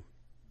you.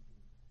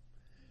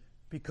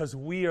 Because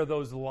we are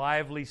those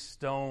lively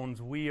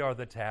stones. We are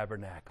the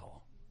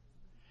tabernacle.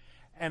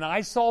 And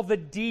I saw the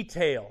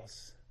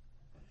details.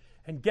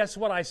 And guess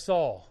what I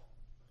saw?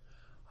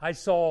 I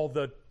saw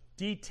the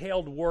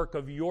detailed work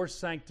of your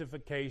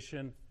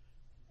sanctification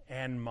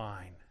and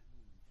mine.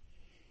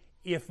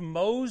 If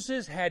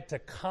Moses had to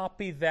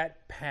copy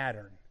that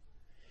pattern,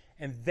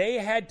 and they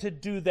had to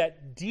do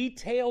that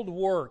detailed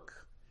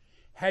work,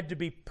 had to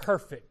be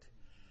perfect,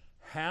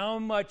 how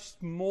much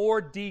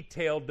more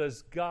detail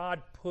does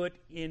God put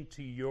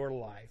into your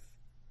life?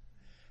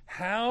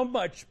 How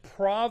much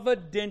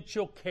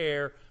providential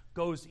care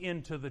goes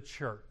into the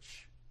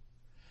church?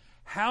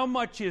 How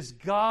much is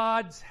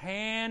God's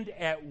hand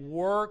at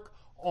work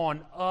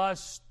on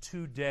us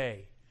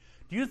today?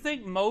 Do you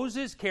think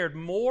Moses cared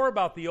more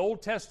about the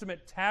Old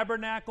Testament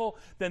tabernacle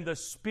than the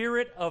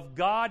Spirit of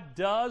God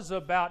does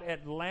about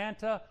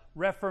Atlanta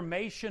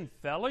Reformation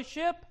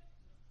Fellowship?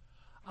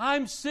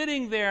 I'm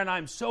sitting there and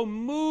I'm so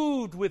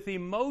moved with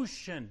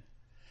emotion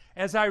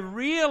as I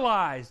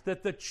realize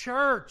that the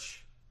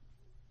church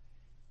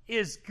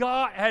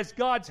has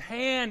God's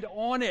hand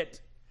on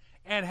it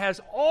and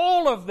has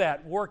all of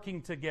that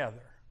working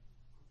together.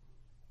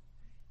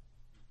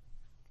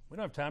 We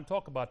don't have time to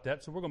talk about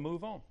that, so we're going to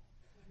move on.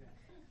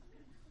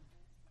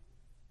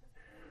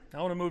 I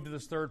want to move to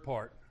this third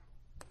part.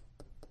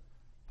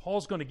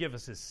 Paul's going to give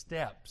us his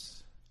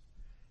steps.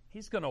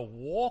 He's going to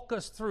walk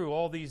us through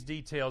all these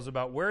details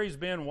about where he's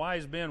been, why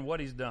he's been, what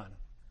he's done.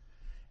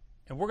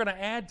 And we're going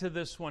to add to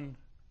this one,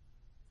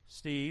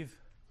 Steve,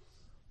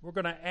 we're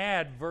going to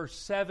add verse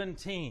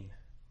 17.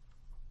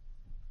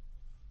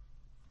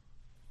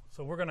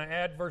 So we're going to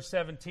add verse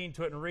 17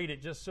 to it and read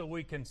it just so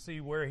we can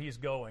see where he's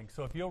going.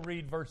 So if you'll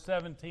read verse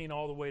 17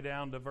 all the way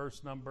down to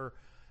verse number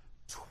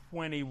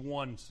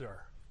 21, sir.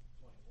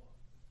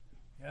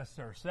 Yes,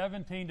 sir.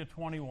 17 to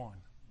 21.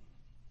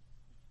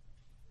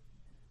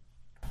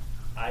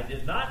 I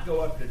did not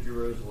go up to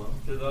Jerusalem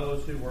to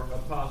those who were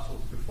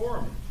apostles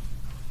before me,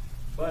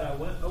 but I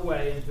went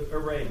away into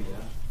Arabia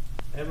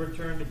and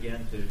returned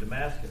again to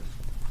Damascus.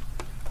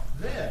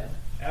 Then,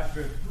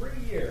 after 3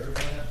 years,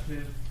 I went up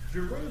to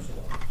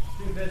Jerusalem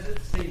to visit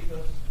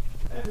Cephas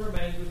and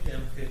remained with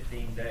him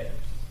 15 days.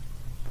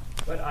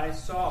 But I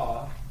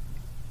saw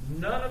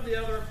none of the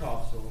other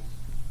apostles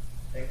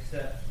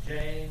except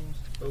James,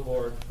 the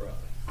Lord's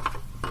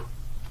brother.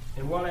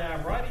 And what I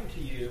am writing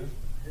to you,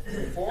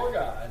 before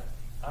God,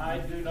 I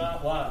do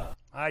not lie.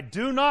 I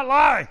do not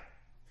lie.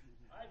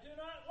 I do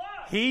not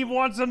lie. He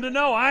wants them to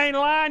know, I ain't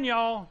lying,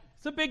 y'all.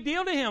 It's a big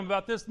deal to him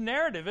about this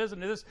narrative,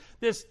 isn't it?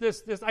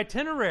 This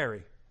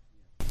itinerary.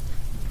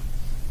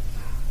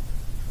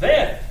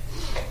 Then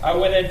I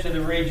went into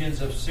the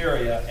regions of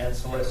Syria and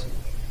Cilicia.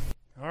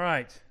 All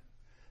right.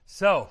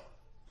 So,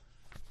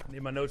 I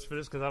need my notes for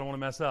this because I don't want to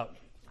mess up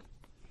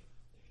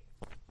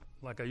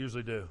like I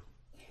usually do.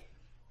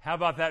 How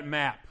about that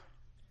map?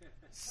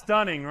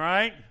 Stunning,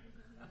 right?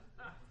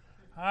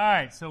 All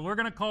right, so we're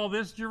going to call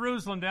this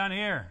Jerusalem down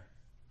here.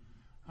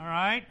 All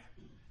right,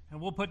 and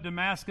we'll put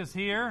Damascus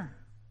here.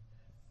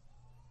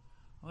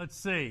 Let's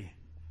see.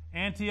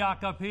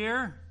 Antioch up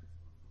here.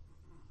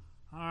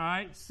 All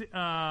right,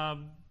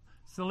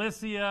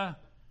 Cilicia.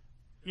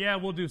 Yeah,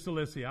 we'll do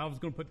Cilicia. I was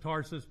going to put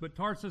Tarsus, but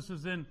Tarsus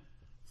is in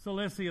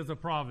Cilicia as a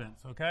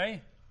province,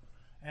 okay?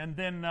 And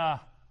then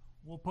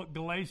we'll put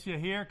Galatia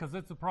here because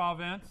it's a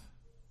province.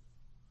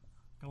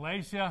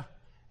 Galatia.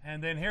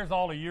 And then here's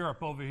all of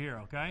Europe over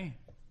here, okay?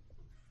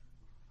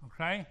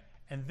 Okay?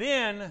 And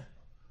then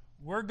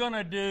we're going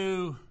to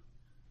do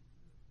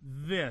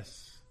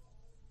this.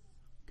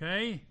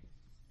 Okay?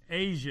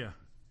 Asia.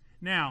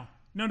 Now,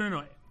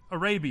 no.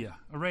 Arabia.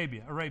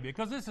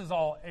 Because this is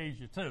all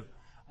Asia too.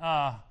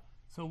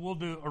 So we'll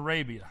do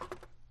Arabia.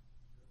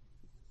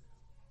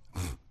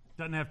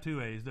 Doesn't have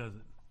two A's, does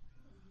it?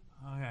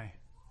 Okay.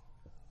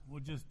 We'll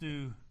just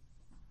do,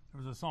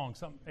 there was a song,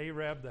 something,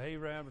 Arab, the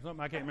Arab, or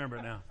something. I can't remember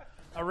it now.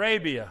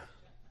 Arabia.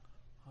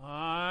 All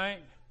right.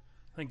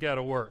 I think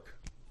that'll work.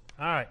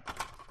 All right.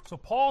 So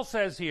Paul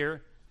says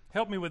here,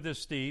 help me with this,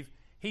 Steve.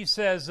 He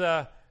says,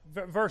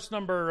 verse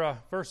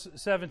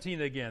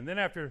 17 again. Then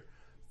after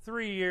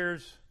 3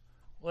 years,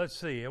 let's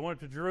see, I went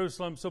to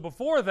Jerusalem. So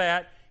before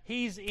that,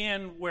 he's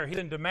in where? He's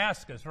in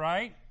Damascus,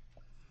 right?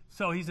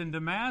 So he's in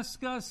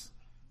Damascus.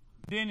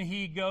 Then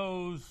he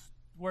goes,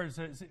 where is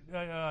it?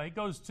 He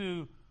goes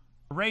to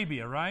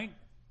Arabia, right?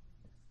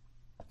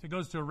 So he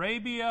goes to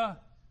Arabia,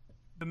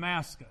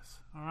 Damascus.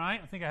 All right?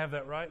 I think I have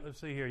that right. Let's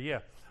see here. Yeah.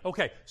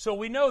 Okay. So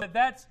we know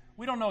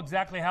we don't know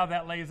exactly how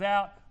that lays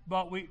out,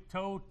 but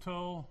all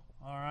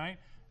right?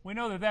 We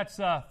know that that's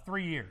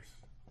 3 years.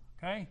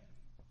 Okay?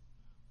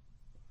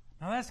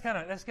 Now that's kind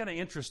of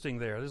interesting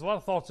there. There's a lot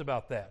of thoughts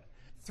about that.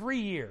 3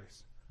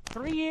 years.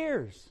 3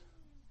 years.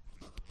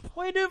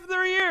 What do you do for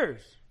 3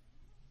 years?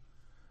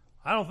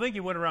 I don't think he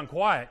went around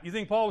quiet. You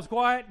think Paul was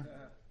quiet? No.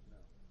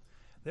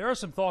 There are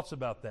some thoughts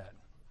about that.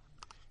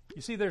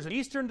 You see, there's an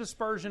eastern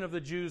dispersion of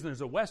the Jews and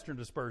there's a western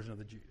dispersion of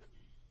the Jews.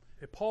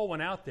 If Paul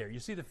went out there, you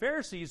see, the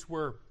Pharisees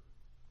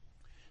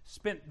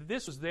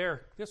this was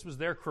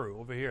their crew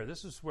over here.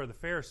 This is where the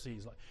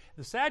Pharisees,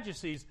 the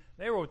Sadducees,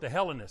 they were with the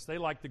Hellenists. They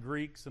liked the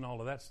Greeks and all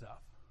of that stuff.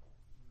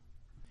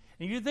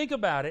 And you think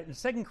about it, in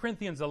 2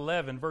 Corinthians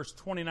 11, verse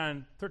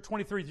 23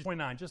 to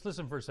 29, just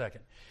listen for a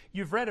second.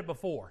 You've read it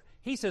before.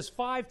 He says,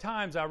 5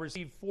 times I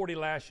received 40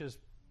 lashes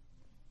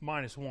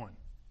minus 1.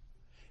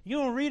 You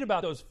don't read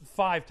about those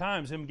 5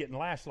 times him getting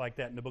lashed like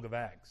that in the book of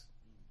Acts.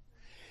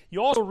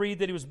 You also read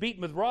that he was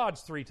beaten with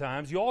rods 3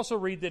 times. You also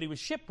read that he was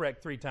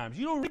shipwrecked 3 times.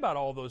 You don't read about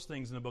all those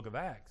things in the book of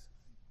Acts.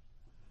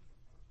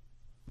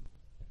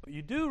 But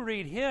you do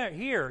read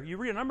here. You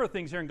read a number of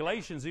things here in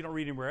Galatians you don't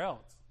read anywhere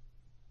else.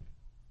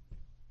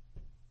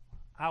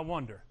 I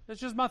wonder. That's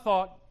just my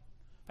thought.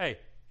 Hey,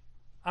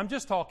 I'm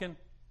just talking.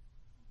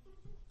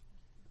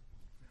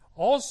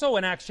 Also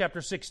in Acts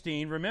chapter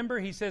 16, remember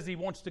he says he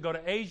wants to go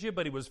to Asia,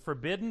 but he was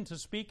forbidden to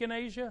speak in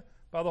Asia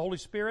by the Holy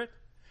Spirit.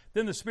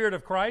 Then the Spirit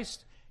of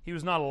Christ, he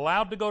was not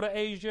allowed to go to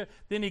Asia.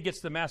 Then he gets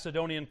the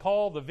Macedonian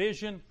call, the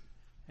vision,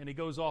 and he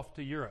goes off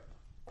to Europe,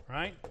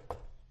 right?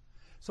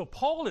 So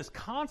Paul is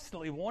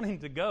constantly wanting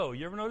to go.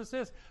 You ever notice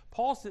this?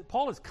 Paul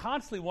is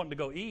constantly wanting to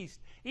go east.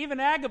 Even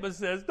Agabus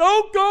says,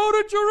 don't go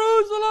to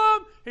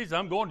Jerusalem. He says,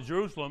 I'm going to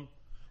Jerusalem.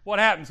 What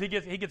happens? He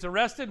gets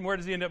arrested, and where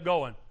does he end up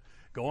going?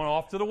 Going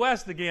off to the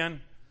west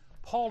again.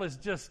 Paul is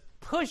just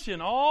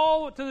pushing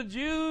all to the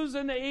Jews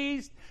in the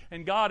east,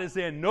 and God is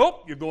saying,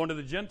 nope, you're going to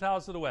the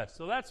Gentiles to the west.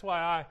 So that's why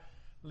I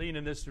lean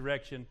in this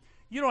direction.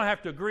 You don't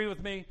have to agree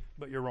with me,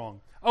 but you're wrong.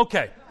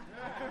 Okay.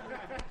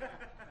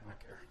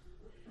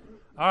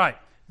 All right.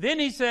 Then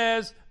he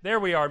says, there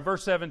we are in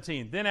verse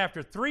 17. Then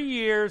after 3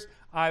 years,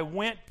 I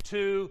went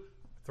to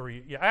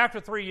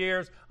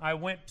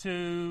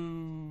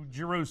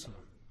Jerusalem.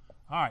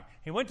 All right.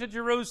 He went to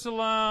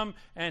Jerusalem,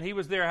 and he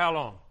was there how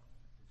long?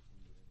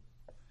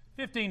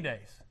 15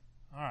 days.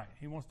 All right.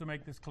 He wants to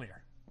make this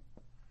clear.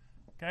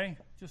 Okay?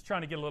 Just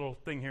trying to get a little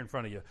thing here in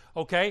front of you.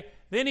 Okay.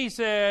 Then he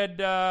said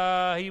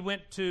he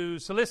went to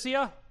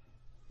Cilicia.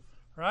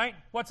 Right?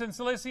 What's in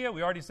Cilicia?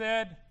 We already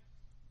said.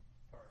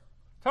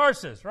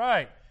 Tarsus,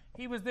 right.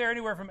 He was there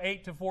anywhere from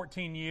 8 to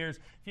 14 years.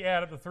 If you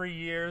add up the 3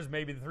 years,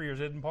 maybe the 3 years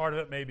isn't part of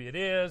it, maybe it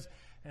is.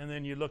 And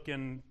then you look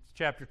in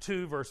chapter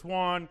 2, verse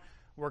 1,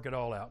 work it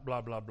all out,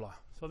 blah, blah, blah.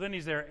 So then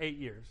he's there 8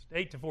 years,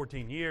 8 to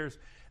 14 years.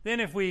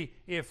 Then if we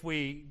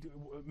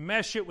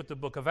mesh it with the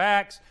book of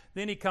Acts,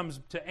 then he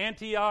comes to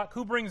Antioch.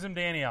 Who brings him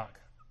to Antioch?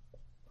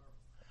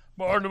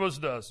 Barnabas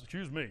does,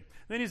 excuse me.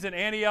 Then he's in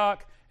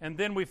Antioch, and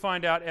then we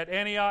find out at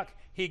Antioch,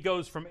 he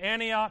goes from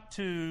Antioch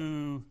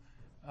to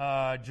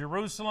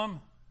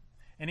Jerusalem,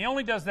 and he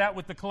only does that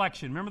with the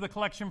collection. Remember the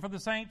collection for the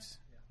saints?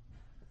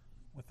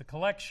 Yeah. With the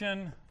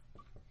collection.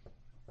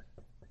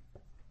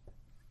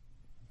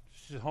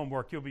 This is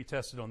homework. You'll be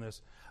tested on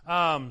this.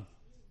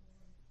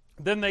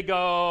 Then they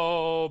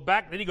go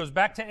back. Then he goes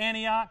back to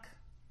Antioch.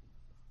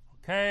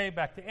 Okay,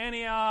 back to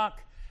Antioch.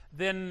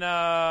 Then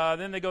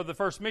they go to the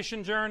first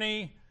mission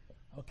journey.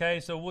 Okay,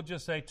 so we'll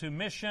just say to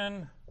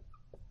mission.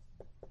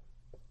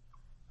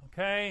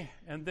 Okay,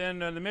 and then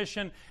the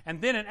mission. And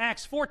then in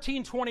Acts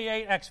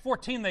 14:28, Acts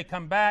 14, they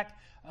come back.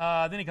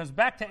 Then he comes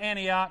back to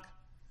Antioch.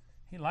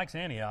 He likes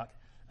Antioch.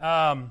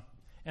 And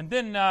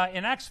then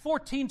in Acts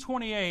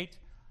 14:28,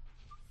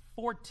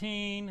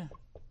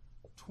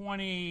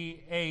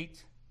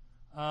 14:28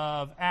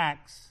 of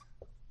Acts,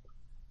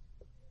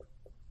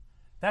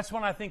 that's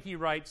when I think he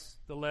writes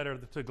the letter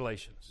to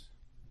Galatians.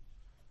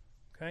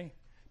 Okay?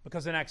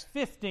 Because in Acts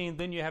 15,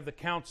 then you have the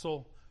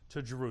council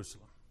to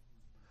Jerusalem.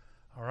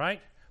 All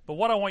right? But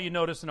what I want you to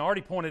notice, and I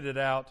already pointed it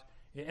out,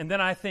 and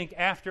then I think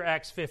after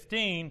Acts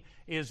 15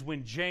 is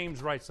when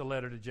James writes the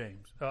letter to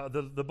James,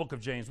 the book of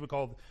James, we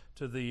call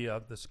to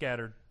the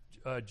scattered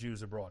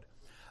Jews abroad.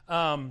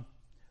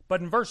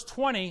 But in verse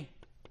 20,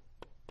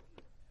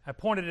 I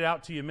pointed it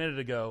out to you a minute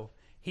ago,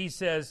 he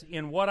says,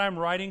 in what I'm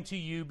writing to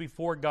you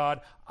before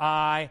God,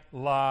 I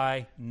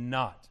lie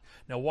not.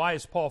 Now, why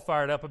is Paul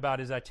fired up about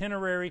his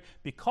itinerary?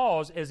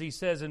 Because, as he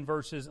says in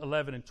verses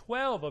 11 and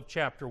 12 of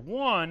chapter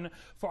 1,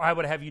 for I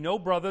would have you know,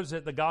 brothers,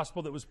 that the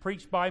gospel that was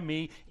preached by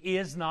me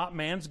is not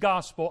man's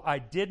gospel. I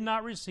did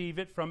not receive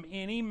it from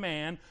any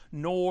man,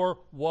 nor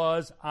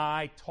was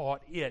I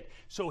taught it.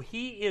 So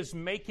he is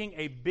making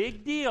a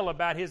big deal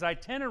about his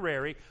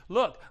itinerary.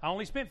 Look, I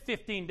only spent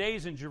 15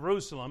 days in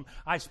Jerusalem.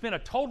 I spent a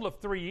total of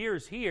 3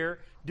 years here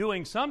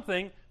doing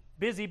something.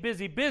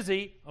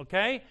 Busy,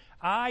 okay?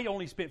 I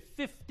only spent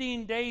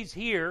 15 days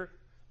here,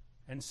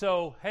 and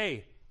so,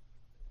 hey,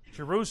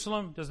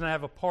 Jerusalem doesn't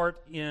have a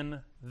part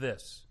in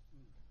this.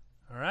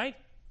 All right?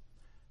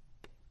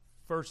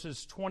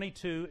 Verses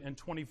 22 and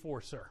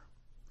 24, sir.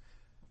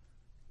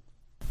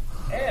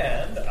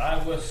 And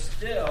I was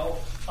still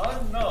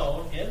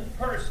unknown in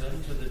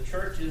person to the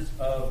churches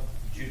of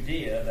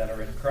Judea that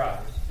are in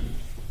Christ.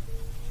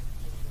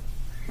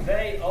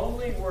 They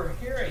only were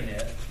hearing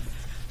it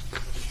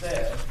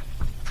said,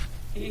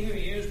 he who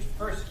used to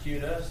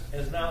persecute us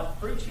is now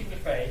preaching the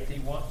faith he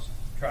once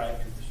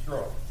tried to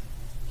destroy.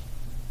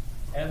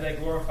 And they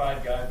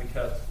glorified God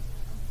because...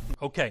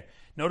 Okay,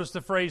 notice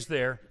the phrase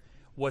there,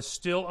 was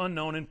still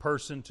unknown in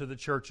person to the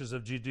churches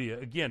of Judea.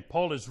 Again,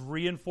 Paul is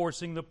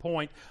reinforcing the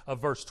point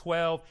of verse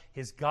 12.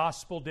 His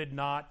gospel did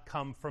not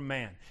come from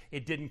man.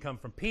 It didn't come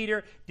from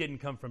Peter, didn't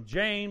come from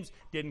James,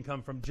 didn't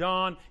come from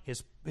John.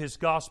 His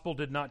gospel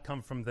did not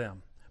come from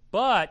them.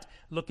 But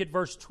look at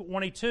verse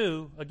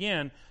 22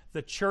 again.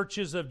 The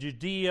churches of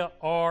Judea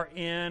are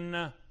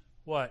in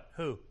what?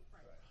 Who?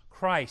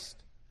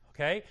 Christ.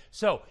 Okay?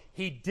 So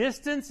he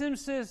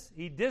distances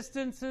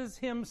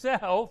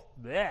himself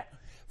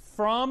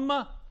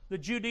from the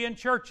Judean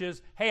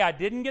churches. Hey, I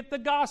didn't get the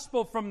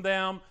gospel from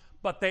them,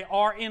 but they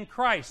are in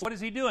Christ. What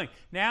is he doing?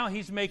 Now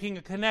he's making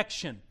a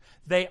connection.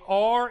 They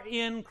are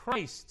in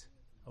Christ.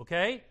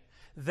 Okay?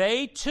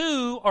 They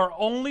too are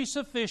only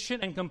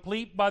sufficient and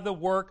complete by the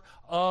work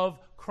of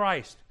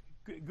Christ.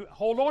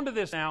 Hold on to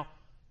this now.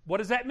 What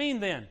does that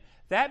mean then?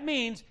 That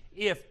means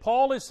if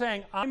Paul is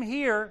saying, I'm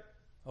here,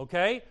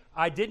 okay,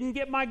 I didn't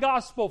get my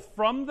gospel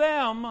from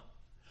them,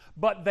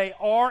 but they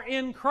are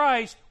in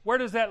Christ, where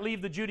does that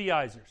leave the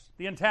Judaizers,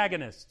 the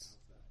antagonists?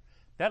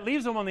 That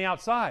leaves them on the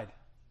outside,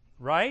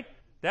 right?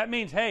 That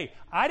means, hey,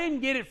 I didn't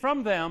get it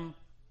from them,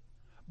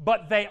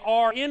 but they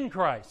are in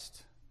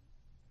Christ.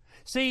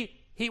 See,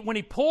 when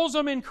he pulls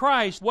them in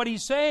Christ, what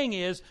he's saying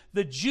is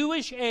the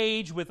Jewish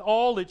age with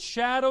all its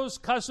shadows,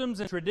 customs,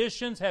 and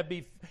traditions have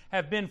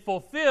been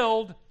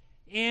fulfilled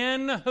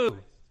in who?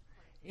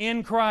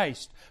 In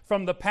Christ.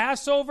 From the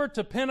Passover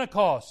to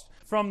Pentecost,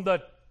 from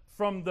the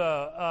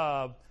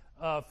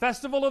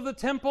festival of the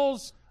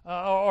temples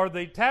or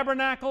the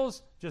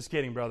tabernacles. Just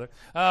kidding, brother.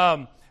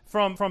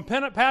 From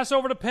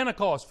Passover to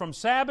Pentecost, from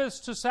Sabbaths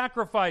to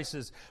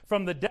sacrifices,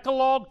 from the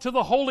Decalogue to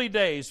the holy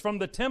days, from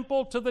the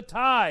temple to the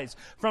tithes,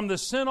 from the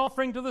sin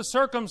offering to the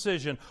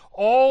circumcision,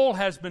 all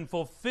has been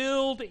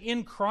fulfilled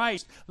in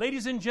Christ.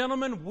 Ladies and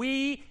gentlemen,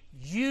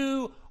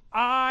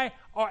 I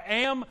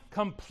am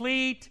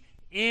complete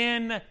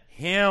in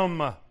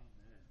Him.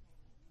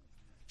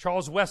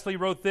 Charles Wesley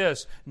wrote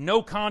this,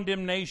 no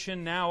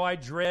condemnation now I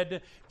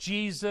dread,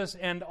 Jesus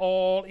and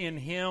all in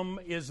Him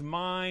is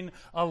mine,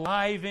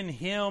 alive in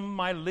Him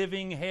my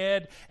living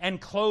head, and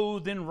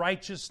clothed in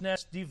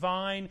righteousness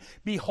divine.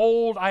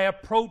 Behold, I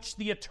approach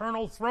the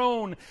eternal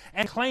throne,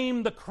 and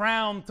claim the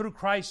crown through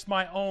Christ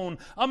my own.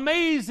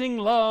 Amazing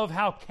love,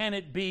 how can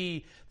it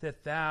be,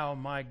 that Thou,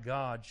 my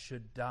God,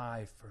 should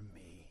die for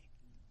me?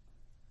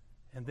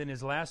 And then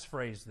his last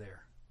phrase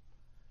there,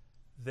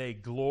 they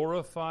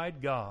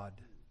glorified God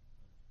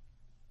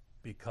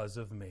because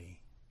of me.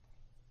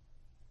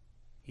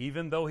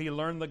 Even though he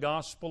learned the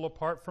gospel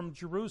apart from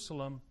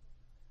Jerusalem,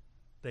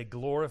 they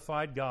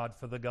glorified God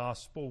for the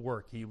gospel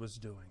work he was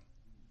doing.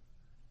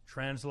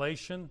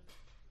 Translation,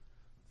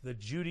 the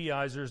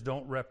Judaizers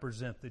don't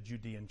represent the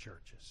Judean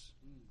churches.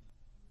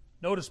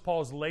 Notice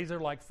Paul's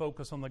laser-like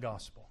focus on the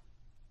gospel.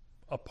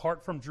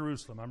 Apart from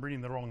Jerusalem. I'm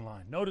reading the wrong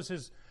line.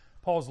 Notice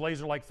Paul's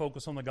laser-like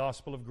focus on the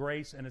gospel of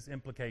grace and its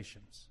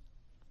implications.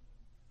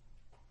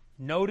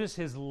 Notice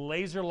his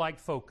laser-like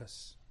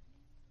focus.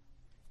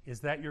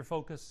 Is that your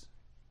focus?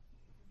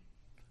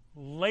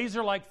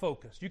 Laser-like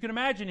focus. You can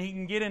imagine he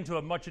can get into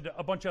a bunch of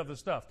other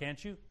stuff,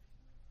 can't you?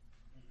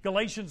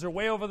 Galatians are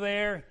way over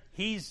there.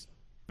 He's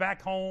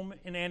back home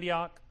in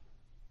Antioch.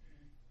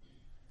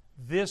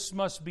 This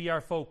must be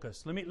our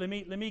focus. Let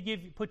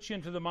me put you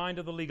into the mind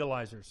of the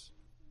legalizers.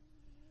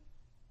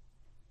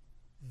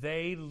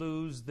 They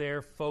lose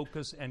their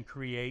focus and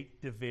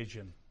create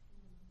division.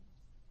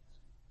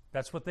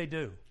 That's what they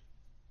do.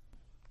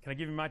 Can I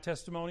give you my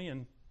testimony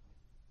in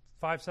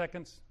 5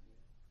 seconds?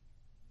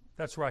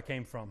 That's where I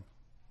came from.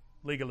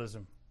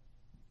 Legalism.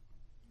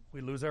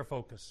 We lose our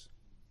focus.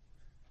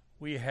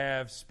 We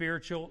had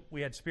spiritual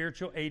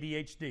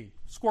ADHD.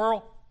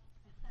 Squirrel.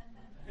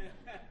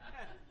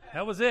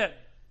 That was it.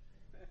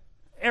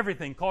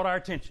 Everything caught our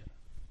attention.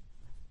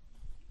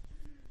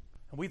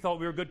 And we thought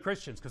we were good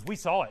Christians because we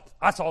saw it.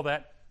 I saw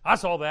that. I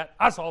saw that.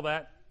 I saw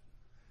that.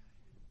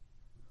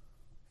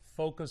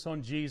 Focus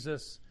on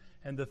Jesus,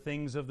 and the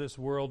things of this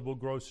world will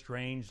grow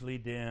strangely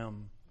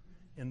dim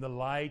in the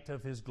light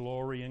of His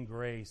glory and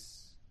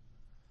grace.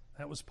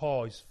 That was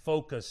Paul. He's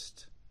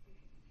focused.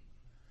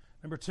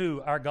 Number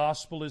 2, our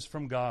gospel is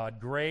from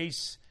God.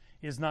 Grace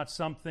is not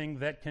something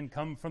that can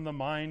come from the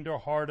mind or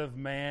heart of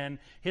man.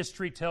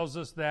 History tells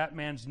us that.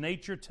 Man's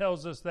nature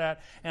tells us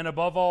that. And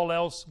above all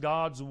else,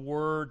 God's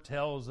Word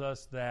tells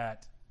us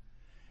that.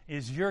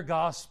 Is your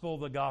gospel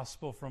the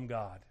gospel from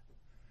God?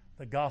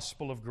 The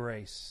gospel of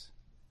grace.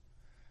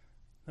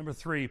 Number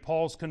 3,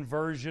 Paul's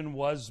conversion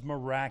was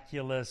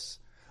miraculous.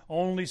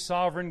 Only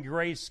sovereign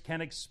grace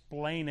can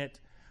explain it.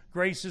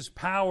 Grace is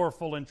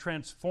powerful and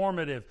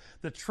transformative.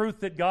 The truth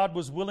that God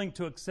was willing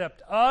to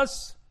accept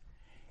us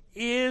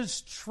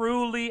is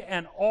truly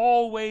and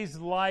always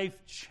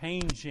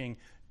life-changing.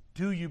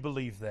 Do you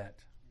believe that?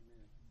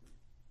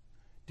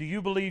 Do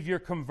you believe your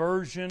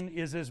conversion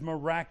is as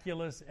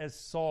miraculous as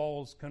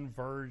Saul's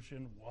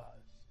conversion was?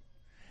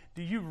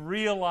 Do you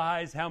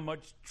realize how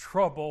much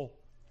trouble,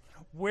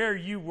 where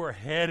you were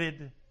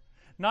headed?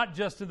 Not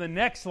just in the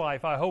next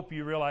life, I hope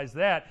you realize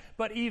that,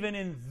 but even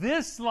in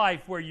this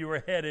life where you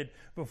were headed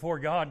before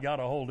God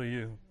got a hold of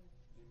you.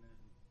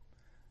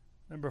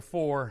 Number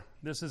 4,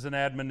 this is an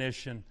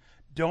admonition.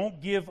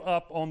 Don't give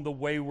up on the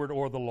wayward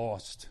or the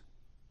lost.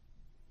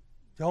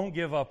 Don't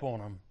give up on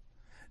them.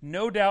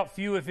 No doubt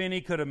few, if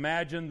any, could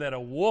imagine that a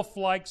wolf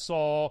like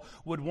Saul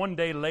would one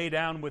day lay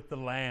down with the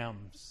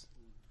lambs.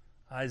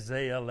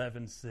 Isaiah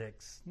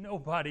 11:6.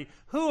 Nobody.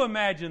 Who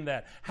imagined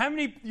that? How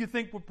many do you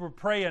think were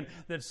praying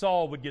that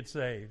Saul would get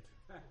saved?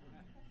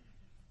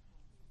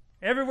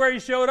 Everywhere he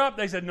showed up,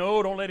 they said,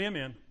 no, don't let him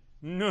in.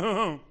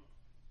 No.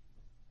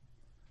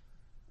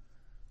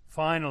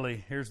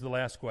 Finally, here's the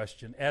last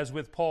question. As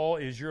with Paul,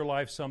 is your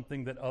life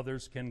something that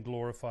others can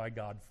glorify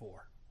God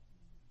for?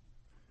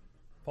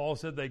 Paul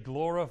said they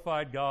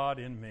glorified God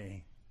in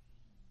me.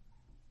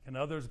 Can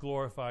others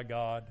glorify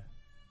God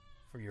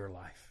for your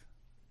life?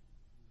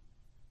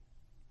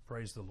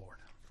 Praise the Lord.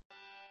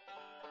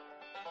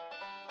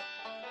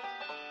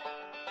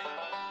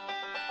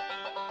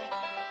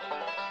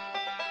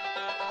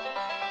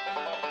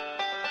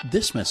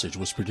 This message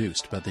was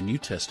produced by the New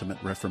Testament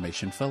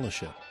Reformation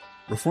Fellowship,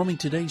 reforming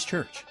today's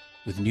church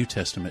with New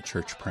Testament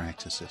church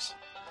practices.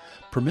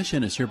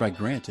 Permission is hereby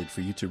granted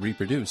for you to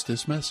reproduce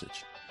this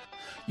message.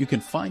 You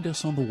can find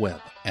us on the web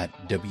at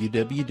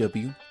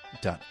www.ntrf.org.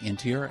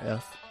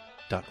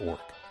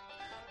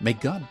 May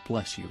God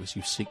bless you as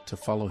you seek to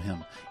follow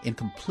Him in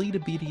complete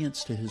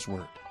obedience to His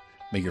Word.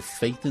 May your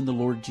faith in the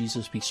Lord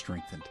Jesus be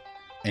strengthened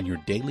and your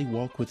daily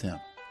walk with Him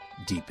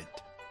deepened.